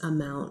tremendous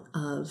amount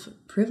of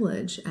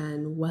privilege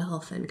and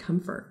wealth and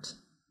comfort.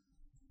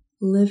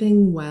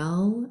 Living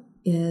well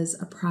is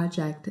a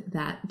project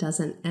that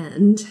doesn't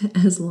end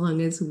as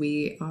long as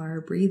we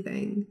are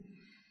breathing.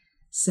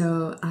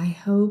 So I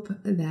hope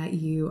that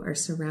you are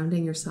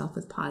surrounding yourself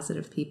with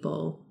positive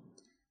people,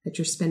 that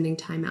you're spending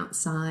time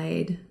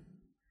outside,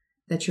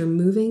 that you're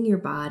moving your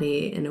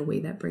body in a way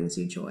that brings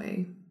you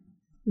joy.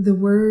 The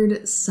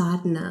word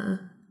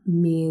sadhana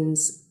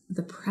means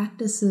the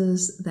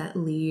practices that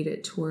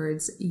lead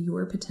towards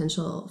your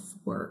potential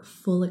for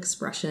full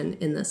expression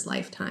in this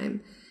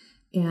lifetime.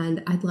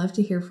 And I'd love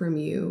to hear from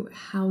you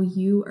how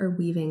you are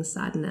weaving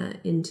sadhana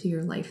into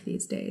your life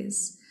these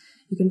days.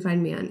 You can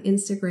find me on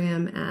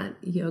Instagram at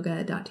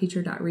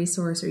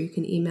yoga.teacher.resource, or you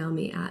can email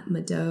me at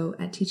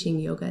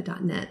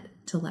mado@teachingyoga.net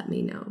to let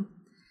me know.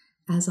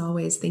 As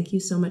always, thank you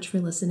so much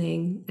for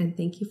listening, and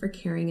thank you for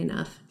caring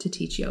enough to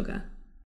teach yoga.